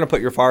if you're going to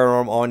put your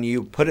firearm on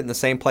you, put it in the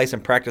same place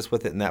and practice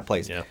with it in that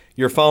place. Yeah.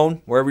 Your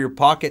phone, wherever your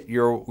pocket,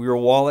 your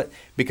wallet,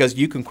 because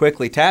you can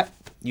quickly tap,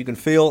 you can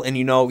feel, and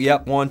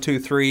yep, 1, 2,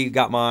 3,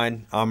 got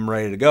mine, I'm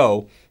ready to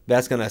go.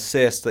 That's going to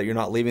assist that you're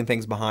not leaving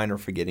things behind or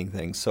forgetting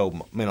things. So,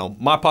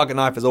 my pocket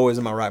knife is always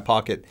in my right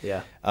pocket.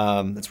 Yeah.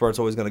 That's where it's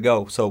always going to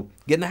go. So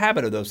get in the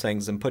habit of those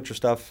things and put your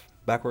stuff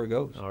back where it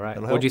goes. All right.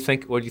 What'd you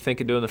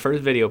think of doing the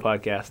first video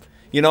podcast?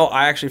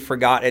 I actually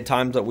forgot at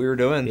times that we were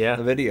doing the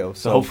video.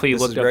 So hopefully you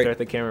looked up there at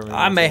the camera.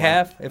 I may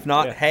have. If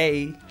not,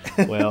 hey.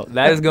 Well,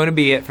 that is going to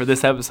be it for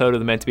this episode of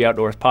the Meant to Be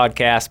Outdoors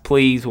podcast.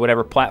 Please,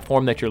 whatever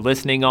platform that you're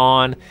listening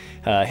on,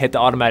 hit the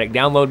automatic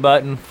download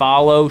button,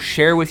 follow,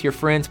 share with your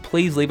friends.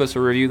 Please leave us a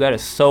review. That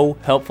is so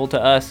helpful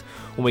to us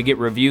when we get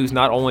reviews,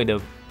 not only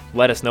to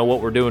let us know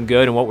what we're doing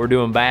good and what we're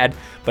doing bad,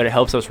 but it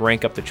helps us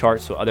rank up the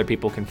charts so other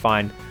people can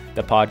find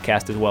the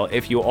podcast as well.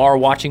 If you are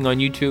watching on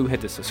YouTube,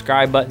 hit the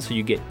subscribe button so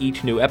you get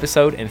each new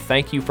episode. And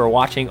thank you for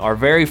watching our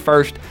very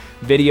first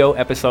video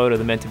episode of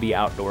the Meant to Be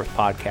Outdoors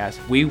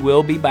podcast. We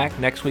will be back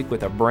next week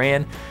with a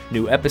brand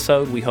new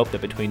episode. We hope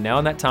that between now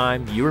and that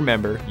time, you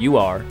remember you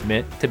are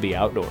meant to be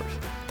outdoors.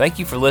 Thank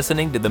you for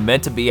listening to the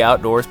Meant to Be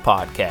Outdoors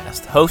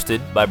podcast,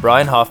 hosted by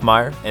Brian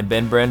Hoffmeyer and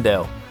Ben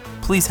Brandell.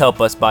 Please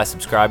help us by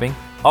subscribing.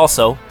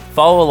 Also,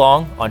 follow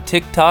along on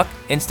TikTok,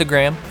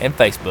 Instagram, and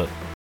Facebook.